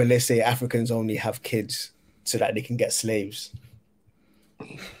when they say Africans only have kids so that they can get slaves,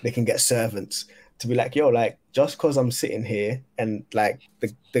 they can get servants, to be like, yo, like, just because I'm sitting here and like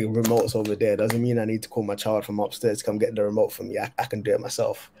the remote's over there doesn't mean I need to call my child from upstairs to come get the remote from me. I can do it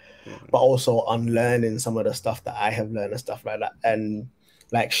myself. But also unlearning some of the stuff that I have learned and stuff like that. And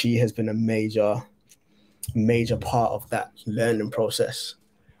like, she has been a major part of that learning process.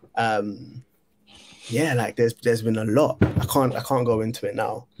 Yeah, like there's been a lot. I can't go into it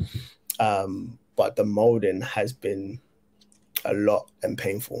now. But the molding has been a lot and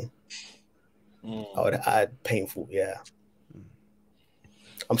painful. I would add painful, yeah.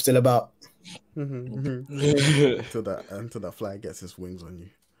 I'm still about until that fly gets its wings on you.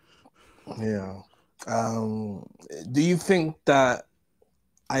 Yeah. Do you think that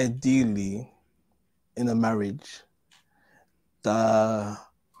ideally in a marriage the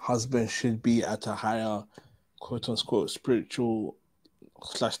husband should be at a higher quote unquote spiritual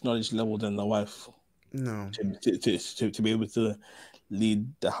 / knowledge level than the wife? No. To be able to lead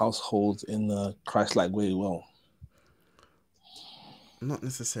the household in a Christ-like way well? Not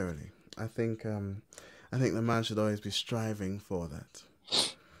necessarily. I think the man should always be striving for that.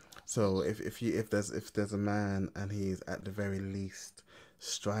 So if there's a man and he's at the very least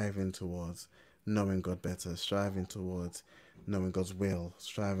striving towards knowing God better, striving towards knowing God's will,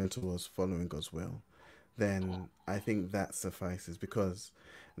 striving towards following God's will, then I think that suffices, because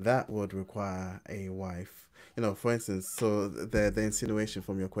that would require a wife. You know, for instance, so the insinuation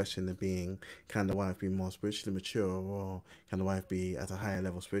from your question being, can the wife be more spiritually mature, or can the wife be at a higher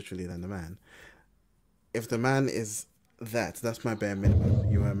level spiritually than the man? If the man is that's my bare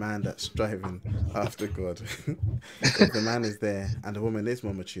minimum. You're a man that's striving after God. If the man is there and the woman is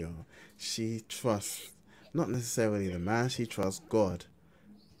more mature, she trusts not necessarily the man, she trusts God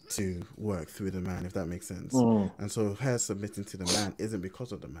to work through the man, if that makes sense. And so her submitting to the man isn't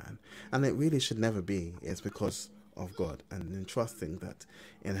because of the man, and it really should never be. It's because of God, and in trusting that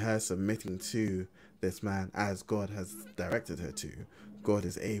in her submitting to this man as God has directed her to. God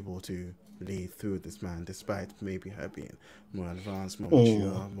is able to lead through this man, despite maybe her being more advanced, more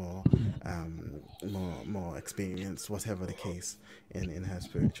mature, more experienced, whatever the case in her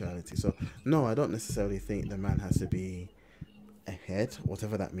spirituality. So no, I don't necessarily think the man has to be ahead,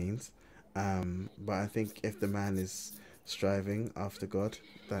 whatever that means. But I think if the man is striving after God,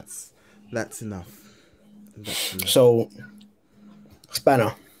 that's enough. That's enough. So,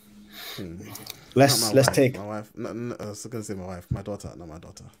 Spanner, let's Not my wife. take. My wife. No, I was gonna say my wife. My daughter. Not my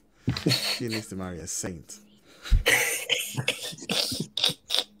daughter. She needs to marry a saint.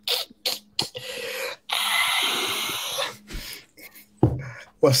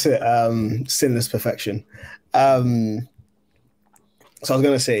 What's it? Sinless perfection. So I was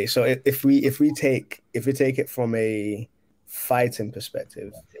gonna say, so if we take it from a fighting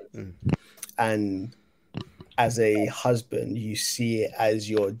perspective, and as a husband, you see it as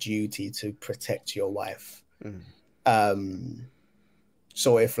your duty to protect your wife.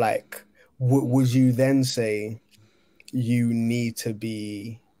 So if like, would you then say you need to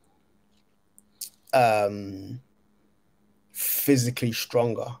be physically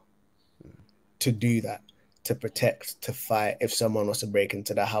stronger to do that, to protect, to fight if someone was to break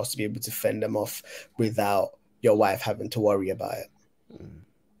into the house, to be able to fend them off without your wife having to worry about it?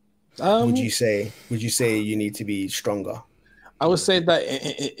 Would you say you need to be stronger? I would say that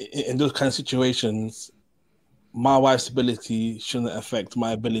in those kind of situations, my wife's ability shouldn't affect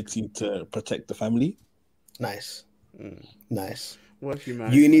my ability to protect the family. Nice. Nice. What if you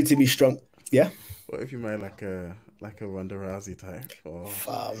marry? You need to be strong. Yeah. What if you marry like a Ronda Rousey type, or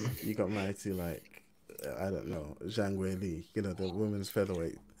you got married to like I don't know, Zhang Wei Li, you know, the women's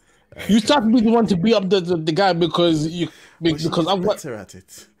featherweight. You start to be the one to beat up the guy because I'm better at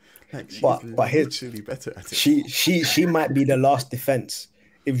it. Like she's literally better at it. She might be the last defense.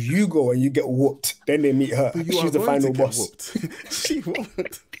 If you go and you get whooped, then they meet her. She's the final boss. She won't.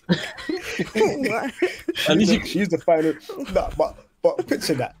 At least she's the final. No, but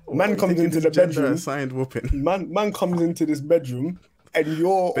picture that. Man comes into the bedroom. Assigned whooping. Man comes into this bedroom, and you're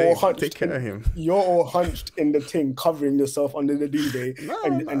all hunched. Take care of him. You're all hunched in the thing, covering yourself under the duvet,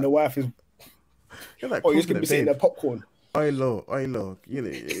 and the wife is. You're like, you're just gonna be sitting there popcorn. Oi lo, you know,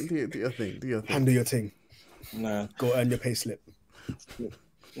 do your thing. Handle your thing. Nah. Go earn your pay slip.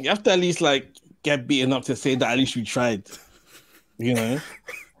 You have to at least like get beaten up to say that at least you tried. You know?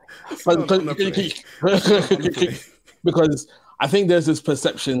 Because I think there's this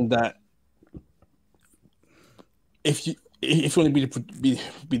perception that if you want to be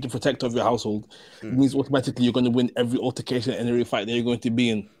the protector of your household, it means automatically you're going to win every altercation and every fight that you're going to be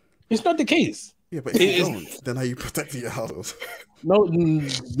in. It's not the case. Yeah, but if you don't, then how you protecting your household? No,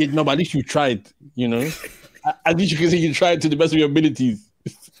 but at least you tried, you know? At least you can say you tried to the best of your abilities.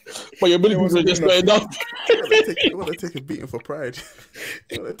 But your abilities are just not enough. You want to take a beating for pride.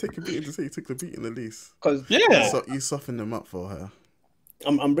 You want to take a beating to say you took the beating at least. Because you soften them up for her.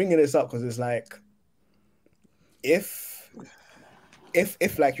 I'm bringing this up because it's like, if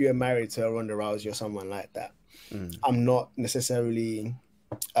like you're married to a Ronda Rousey or someone like that, I'm not necessarily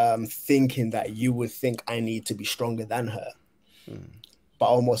thinking that you would think I need to be stronger than her, but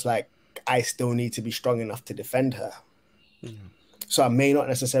almost like I still need to be strong enough to defend her. So I may not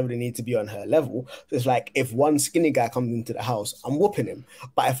necessarily need to be on her level. It's like if one skinny guy comes into the house, I'm whooping him.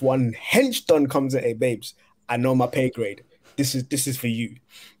 But if one hench don comes in, hey babes, I know my pay grade. This is for you.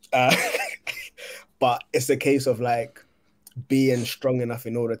 But it's a case of like being strong enough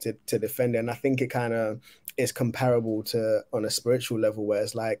in order to defend it. And I think it kind of is comparable to on a spiritual level, where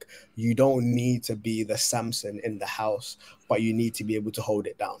it's like you don't need to be the Samson in the house, but you need to be able to hold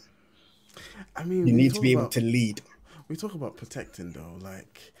it down. I mean, you need to be able to lead. We talk about protecting though,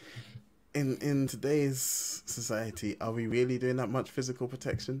 like in today's society, are we really doing that much physical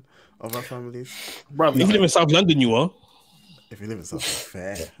protection of our families? Bro, if you live in South London, you are. If you live in South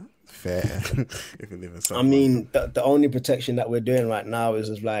London, fair. If you live in South London. The only protection that we're doing right now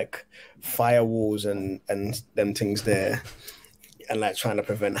is like firewalls and them things there, and like trying to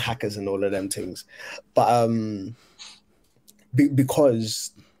prevent hackers and all of them things. But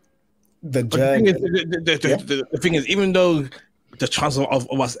because the journey. The thing is, even though the chance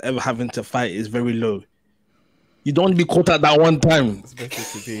of us ever having to fight is very low, you don't want to be caught at that one time. It's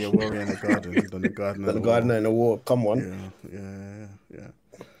better to be a warrior in the garden than a gardener in the war. Come on.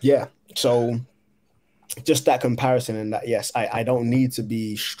 Yeah. So just that comparison, and that, yes, I don't need to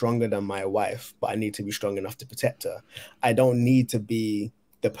be stronger than my wife, but I need to be strong enough to protect her. I don't need to be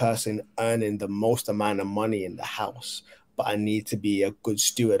the person earning the most amount of money in the house, but I need to be a good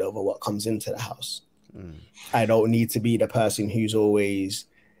steward over what comes into the house. I don't need to be the person who's always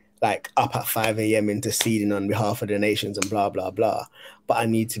like up at 5 a.m. interceding on behalf of the nations and blah, blah, blah. But I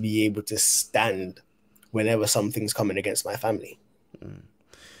need to be able to stand whenever something's coming against my family.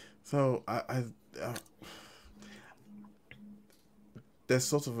 So there's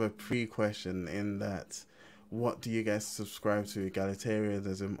sort of a pre-question in that, what do you guys subscribe to,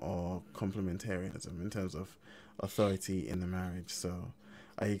 egalitarianism or complementarianism in terms of authority in the marriage? So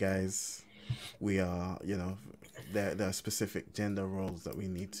are you guys, we are, there are specific gender roles that we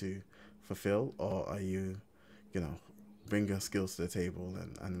need to fulfill, or are you, bring your skills to the table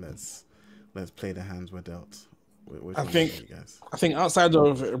and let's play the hands we're dealt? I think outside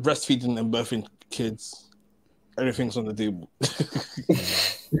of breastfeeding and birthing kids, everything's on the table.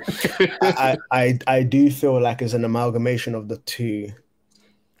 I do feel like it's an amalgamation of the two,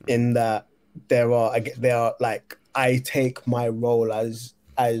 in that there are like, I take my role as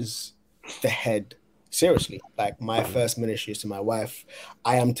the head seriously. Like, my first ministry is to my wife.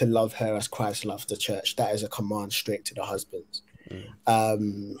 I am to love her as Christ loves the church. That is a command straight to the husbands.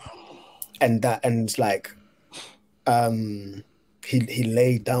 He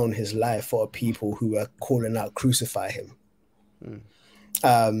laid down his life for people who were calling out, crucify him.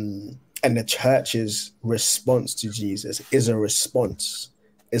 And the church's response to Jesus is a response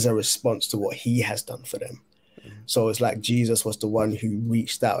to what he has done for them. So it's like Jesus was the one who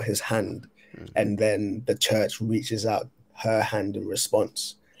reached out his hand, and then the church reaches out her hand in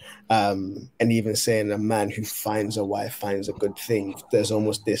response. And even saying a man who finds a wife finds a good thing, there's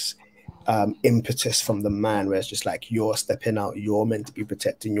almost this impetus from the man where it's just like, you're stepping out, you're meant to be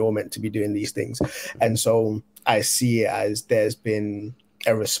protecting, you're meant to be doing these things. And so I see it as there's been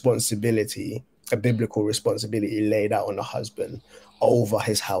a responsibility, a biblical responsibility laid out on the husband over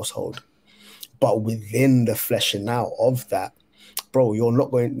his household. But within the fleshing out of that, bro, you're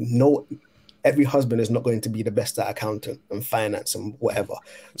not every husband is not going to be the best at accountant and finance and whatever.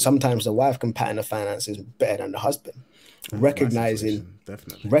 Sometimes the wife can pattern the finances better than the husband. Recognizing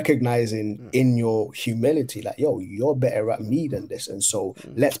in your humility, like, yo, you're better at me than this, and so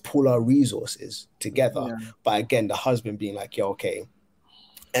let's pull our resources together. But again, the husband being like, yo, okay.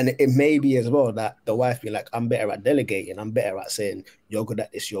 And it may be as well that the wife being like, I'm better at delegating, I'm better at saying, you're good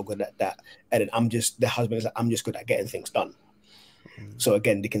at this, you're good at that, and then the husband is like, I'm just good at getting things done. So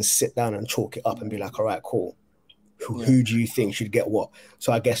again, they can sit down and chalk it up and be like, all right, cool, who do you think should get what?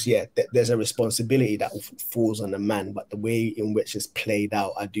 So I guess, there's a responsibility that falls on the man, but the way in which it's played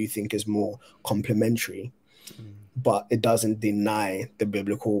out, I do think is more complementary, but it doesn't deny the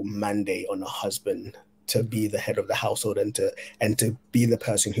biblical mandate on the husband to be the head of the household and to be the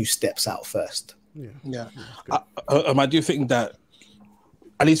person who steps out first. I do think that,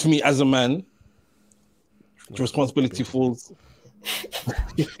 at least for me as a man, the responsibility falls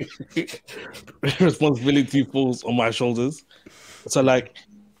on my shoulders. So like,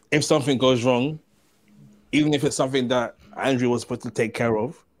 if something goes wrong, even if it's something that Andrew was supposed to take care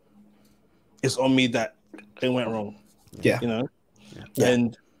of, it's on me that it went wrong.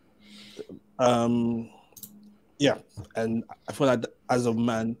 And and I feel like as a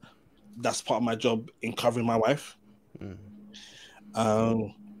man, that's part of my job in covering my wife.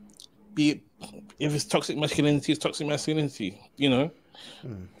 If it's toxic masculinity, it's toxic masculinity, there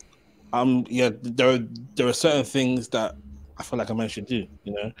are certain things that I feel like a man should do,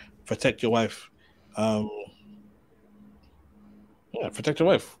 protect your wife. Protect your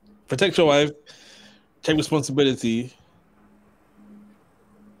wife, take responsibility.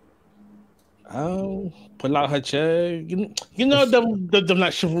 Pull out her chair. You know them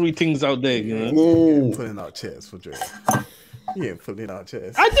like chivalry things out there. Pulling out chairs for Dre. You ain't pulling out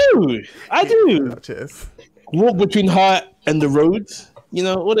chairs. I do. Pulling out chairs. Walk between her and the road.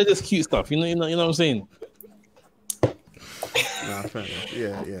 All of this cute stuff. You know what I'm saying? Nah, fair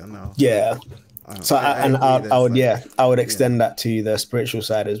enough. Yeah. So I would extend that to the spiritual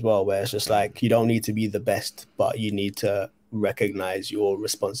side as well, where it's just like, you don't need to be the best, but you need to recognize your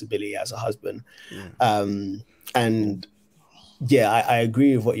responsibility as a husband. I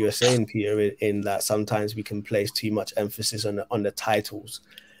agree with what you're saying, Peter, in that sometimes we can place too much emphasis on the titles,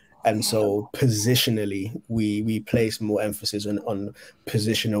 and so positionally we place more emphasis on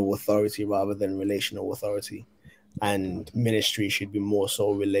positional authority rather than relational authority, and ministry should be more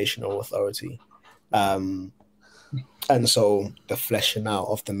so relational authority. And so the fleshing out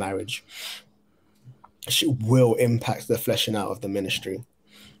of the marriage will impact the fleshing out of the ministry.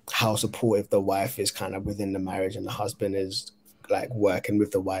 How supportive the wife is kind of within the marriage, and the husband is like working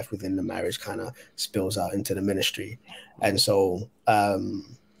with the wife within the marriage, kind of spills out into the ministry. And so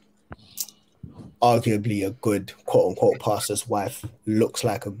arguably a good quote unquote pastor's wife looks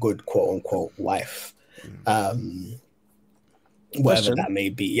like a good quote unquote wife. whatever Question: that may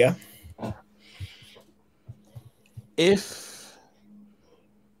be. Yeah. if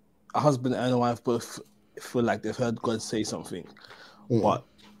a husband and a wife both feel like they've heard God say something, but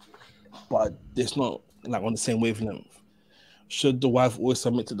it's not like on the same wavelength, should the wife always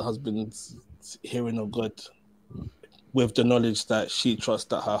submit to the husband's hearing of God with the knowledge that she trusts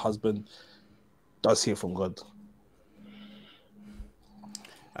that her husband does hear from God?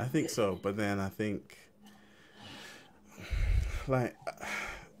 I think so, but then I think, like,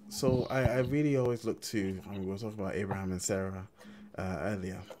 so I really always look to, I mean, we were talking about Abraham and Sarah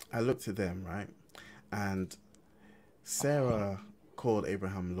earlier. I look to them, right? And Sarah called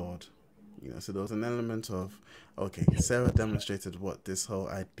Abraham Lord. So there was an element of, okay, Sarah demonstrated what this whole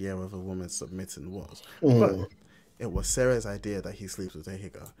idea of a woman submitting was. But it was Sarah's idea that he sleeps with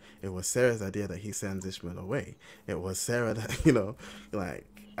Hagar. It was Sarah's idea that he sends Ishmael away. It was Sarah that,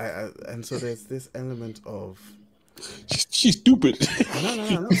 and so there's this element of... She's stupid. No,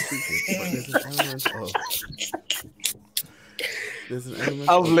 not stupid. But there's an element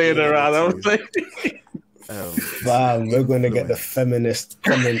I'm of laying being able around. I'm to... like, We're going to get the feminist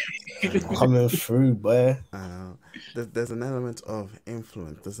coming through, boy. There's an element of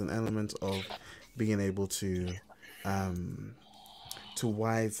influence. There's an element of being able to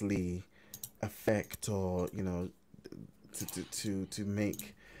wisely affect, or to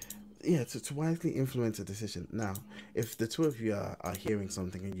make, to wisely influence a decision. Now, if the two of you are hearing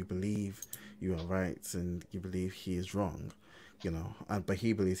something and you believe you are right and you believe he is wrong, but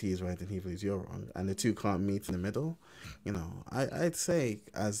he believes he is right and he believes you're wrong, and the two can't meet in the middle, I'd say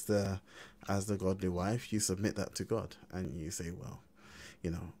as the godly wife, you submit that to God and you say, well,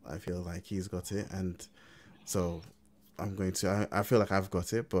 I feel like he's got it, and so I'm going to, I feel like I've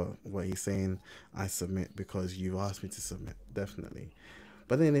got it, but what he's saying, I submit because you asked me to submit, definitely.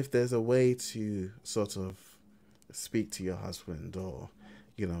 But then if there's a way to sort of speak to your husband, or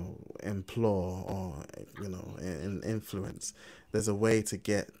implore, or influence, there's a way to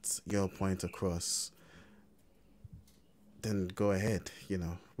get your point across, then go ahead,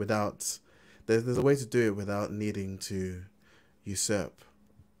 without, there's a way to do it without needing to usurp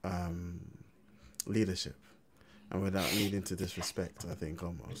leadership, and without needing to disrespect, I think,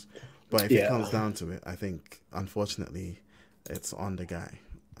 almost. But if it comes down to it, I think, unfortunately, it's on the guy,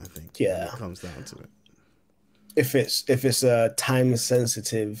 I think, when it comes down to it. If it's a time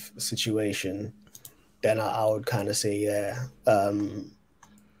sensitive situation, then I would kind of say,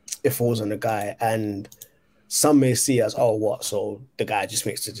 it falls on the guy. And some may see as, oh, what? So the guy just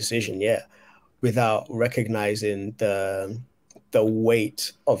makes the decision, without recognizing the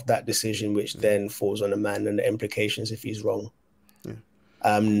weight of that decision, which then falls on the man, and the implications if he's wrong.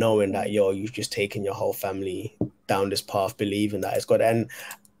 Knowing that you've just taken your whole family down this path, believing that it's God, and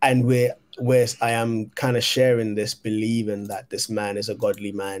where I am kind of sharing this, believing that this man is a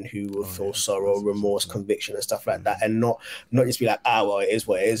godly man who will feel sorrow, remorse, conviction, and stuff like that, and not just be like, well, it is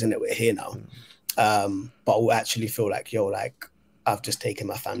what it is, isn't it? We're here now. But will actually feel like, I've just taken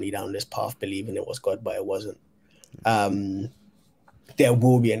my family down this path, believing it was God, but it wasn't. There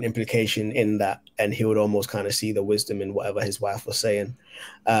will be an implication in that, and he would almost kind of see the wisdom in whatever his wife was saying.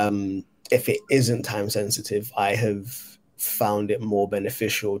 If it isn't time sensitive, I have found it more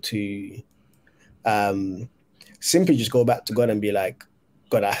beneficial to simply just go back to God and be like,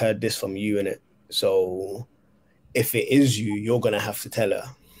 God, I heard this from you, innit? So if it is you, you're going to have to tell her.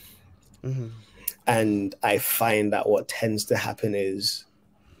 And I find that what tends to happen is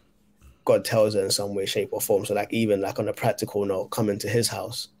God tells her in some way, shape, or form. So even on a practical note, coming to his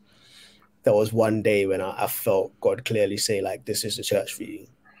house, there was one day when I felt God clearly say, this is the church for you.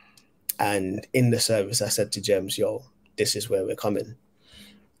 And in the service, I said to James, this is where we're coming.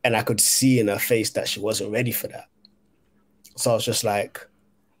 And I could see in her face that she wasn't ready for that. So I was just like,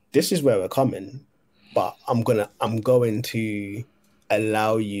 this is where we're coming, but I'm going to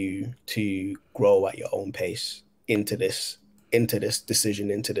allow you to grow at your own pace into this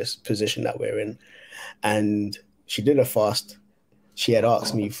decision, into this position that we're in. And she did a fast. She had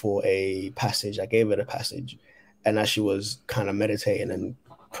asked me for a passage. I gave her the passage. And as she was kind of meditating and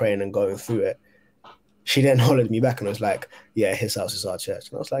praying and going through it, she then hollered me back and was like, his house is our church.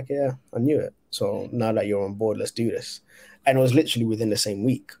 And I was like, I knew it. So now that you're on board, let's do this. And it was literally within the same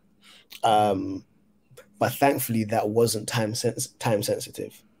week. But thankfully, that wasn't time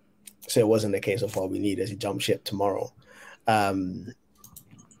sensitive. So it wasn't a case of, we need to jump ship tomorrow. Because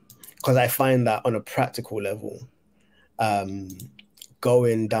I find that on a practical level,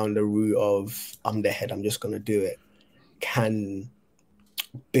 going down the route of, I'm the head, I'm just going to do it, can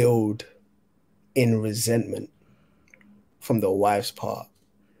build in resentment from the wife's part.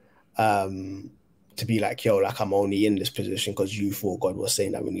 to be like, yo, like I'm only in this position because you thought God was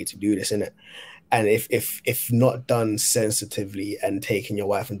saying that we need to do this, innit? And if not done sensitively and taking your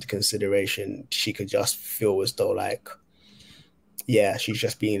wife into consideration, she could just feel as though like, yeah, she's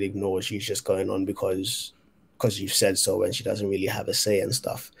just being ignored. She's just going on because you've said so, and she doesn't really have a say and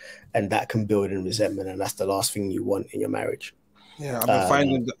stuff. And that can build in resentment, and that's the last thing you want in your marriage. Yeah,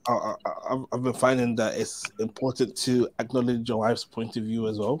 I've been finding that it's important to acknowledge your wife's point of view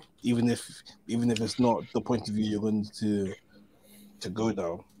as well, even if it's not the point of view you're going to go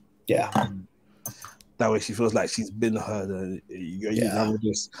down. Yeah. That way she feels like she's been heard, and you never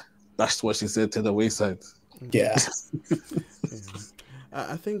just that's what she said to the wayside. Yeah.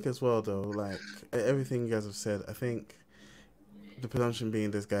 I think as well though, like everything you guys have said, I think the presumption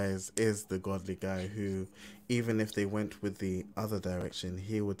being this guy is the godly guy who, even if they went with the other direction,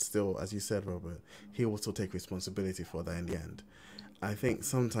 he would still, as you said, Robert, he will still take responsibility for that in the end. I think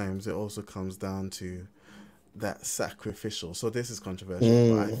sometimes it also comes down to that sacrificial. So this is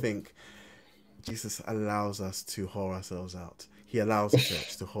controversial, but I think Jesus allows us to whore ourselves out. He allows the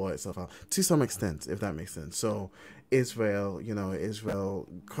church to whore itself out to some extent, if that makes sense. So Israel,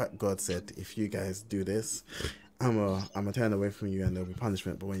 God said, if you guys do this, I'm a turn away from you and there'll be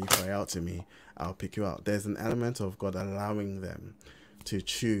punishment, but when you cry out to me, I'll pick you out. There's an element of God allowing them to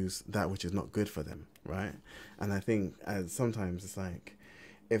choose that which is not good for them, right? And I think sometimes it's like,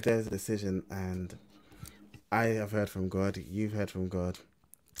 if there's a decision and I have heard from God, you've heard from God,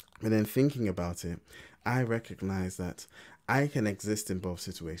 and then thinking about it, I recognize that I can exist in both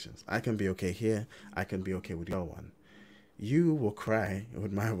situations. I can be okay here, I can be okay with your one. You will cry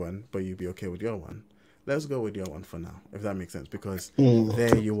with my one, but you'll be okay with your one. Let's go with your one for now, if that makes sense, because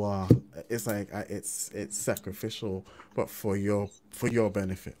there you are. It's like it's sacrificial, but for your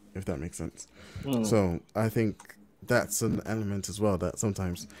benefit, if that makes sense. So I think that's an element as well that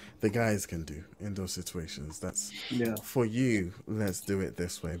sometimes the guys can do in those situations. That's for you. Let's do it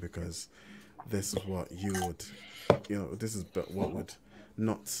this way because this is what you would, this is what would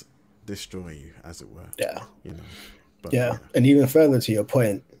not destroy you, as it were. Yeah. But, and even further to your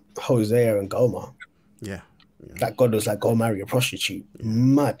point, Hosea and Gomer. Yeah. That God was like, go marry a prostitute.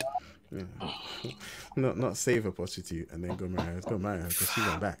 Mad. Yeah. Not save a prostitute and then go marry her. Go marry her because she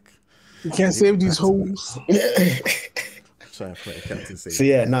went back. You can't save these hoes. Try to play Captain Save. So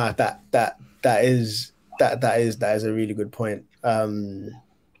yeah, that is a really good point.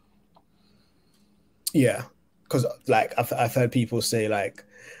 Yeah, because like I've heard people say like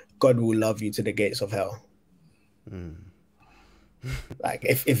God will love you to the gates of hell. Like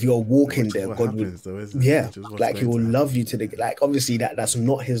if you're walking there, God will, like he will love you to the, like obviously that's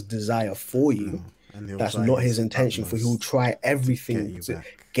not his desire for you. No. That's not his intention for you. He'll try everything to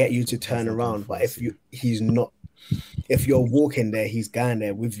get you to turn around. But if you're walking there, he's going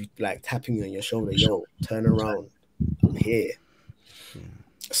there with you, like tapping you on your shoulder, yo, turn around, I'm here.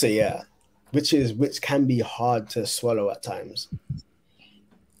 So yeah, which can be hard to swallow at times.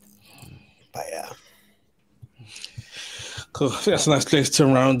 But yeah. Cool. I think that's a nice place to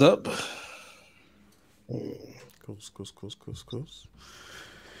round up. Cool.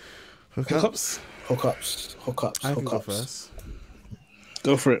 Hookups. I can go first.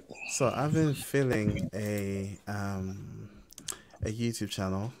 Go for it. So I've been filling a YouTube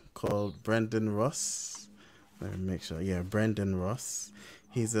channel called Brendan Ross. Let me make sure. Yeah, Brendan Ross.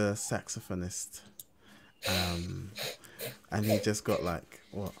 He's a saxophonist. And he just got like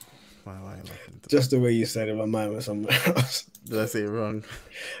what? Why am I laughing? Just the way you said it, my mind was somewhere else. Did I say it wrong?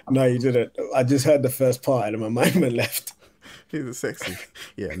 No, you didn't. I just heard the first part and my mind went left. He's sexy.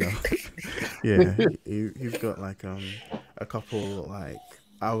 Yeah, no. Yeah, he's got like a couple like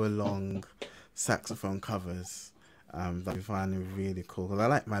hour-long saxophone covers that I find really cool. Because I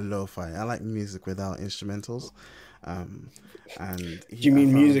like my lo-fi. I like music without instrumentals. And do you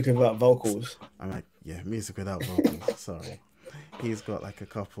mean music without vocals? I'm like, yeah, music without vocals. Sorry. He's got like a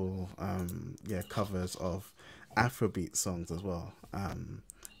couple covers of Afrobeat songs as well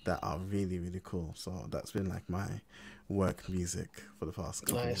that are really, really cool. So that's been like my work music for the past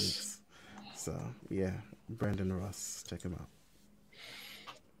couple of weeks. So yeah, Brendan Ross, check him out.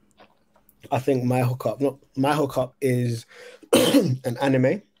 I think my hookup is an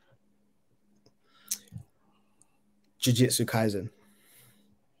anime, Jujutsu Kaisen.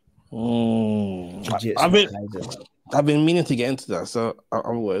 I've been meaning to get into that, so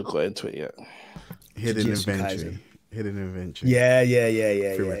I'm going to go into it yet. Hidden inventory.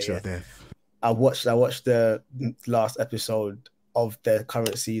 Yeah. Premature death. I watched the last episode of the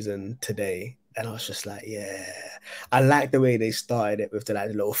current season today, and I was just like, yeah. I like the way they started it with the like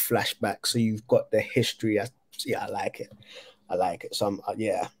little flashback. So you've got the history. I like it. So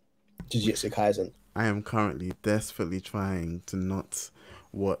Jujutsu Kaisen. I am currently desperately trying to not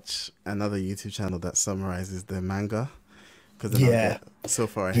watch another YouTube channel that summarizes the manga, because then I'll Yeah, get so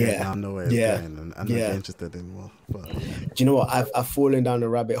far ahead and yeah, I'll know where it's yeah, going, and not get yeah. interested anymore. But yeah, Do you know what? I've fallen down the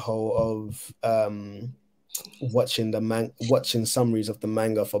rabbit hole of watching summaries of the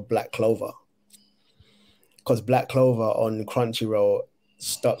manga for Black Clover, because Black Clover on Crunchyroll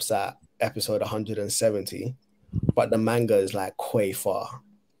stops at episode 170, but the manga is like way far,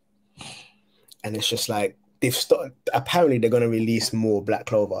 and it's just like they've started. Apparently, they're gonna release more Black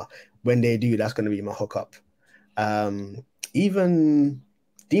Clover. When they do, that's gonna be my hookup. Even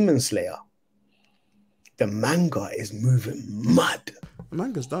Demon Slayer, the manga is moving mad. the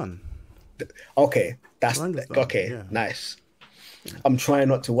manga's done. Okay, The that's manga's done. okay. Yeah, Nice. I'm trying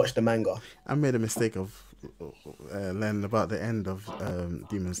not to watch the manga. I made a mistake of learning about the end of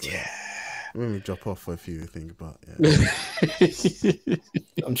Demon Slayer. Yeah, It made me drop off for a few things, but yeah.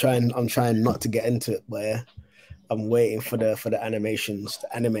 I'm trying not to get into it, but yeah, I'm waiting for the animations,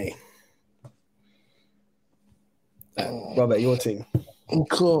 the anime. Robert, your team.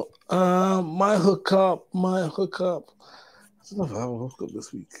 Cool. My hookup. I don't know if I have a hookup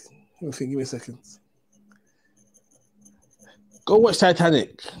this week. Give me a second. Go watch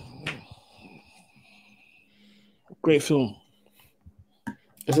Titanic. Great film.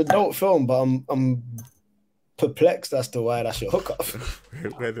 It's a dope film, but I'm perplexed as to why that's your hookup.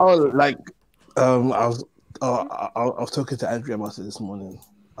 I was talking to Andrea about it this morning,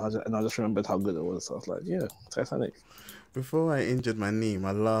 and I just remembered how good it was. So I was like, yeah, Titanic. Before I injured my knee,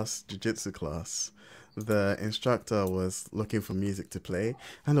 my last jiu-jitsu class, the instructor was looking for music to play,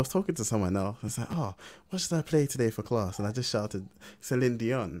 and I was talking to someone else. I was like, "Oh, what should I play today for class?" And I just shouted, "Celine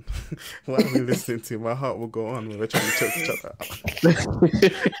Dion." What are we listening to? My heart will go on when we're trying to choke each other out.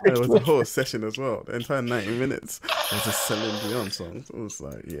 And it was a whole session as well. The entire 90 minutes was a Celine Dion song. So it was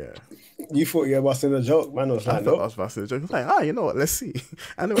like, yeah. You thought you were busting a joke, man. I was I like, thought I nope. was busting a joke. I was like, you know what? Let's see.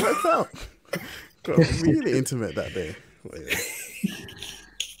 And it worked out. Got really intimate that day. But yeah.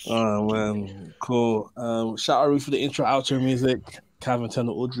 Oh man, cool. Shout out for the intro, outro music. Calvin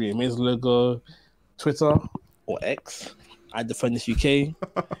Turner, Audrey, amazing logo. Twitter or X at Defend This UK.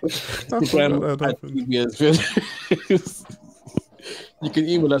 Instagram at TBS Videos. You can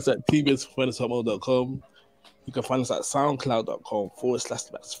email us at tbsfurnace@mail.com. You can find us at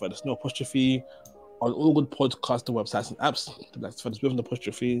soundcloud.com/Black No apostrophe on all good podcasting websites and apps. The Black Furnace with an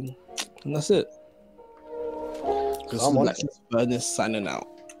apostrophe, and that's it. This is Black Furnace signing out.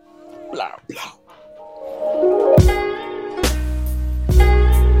 Blah blah.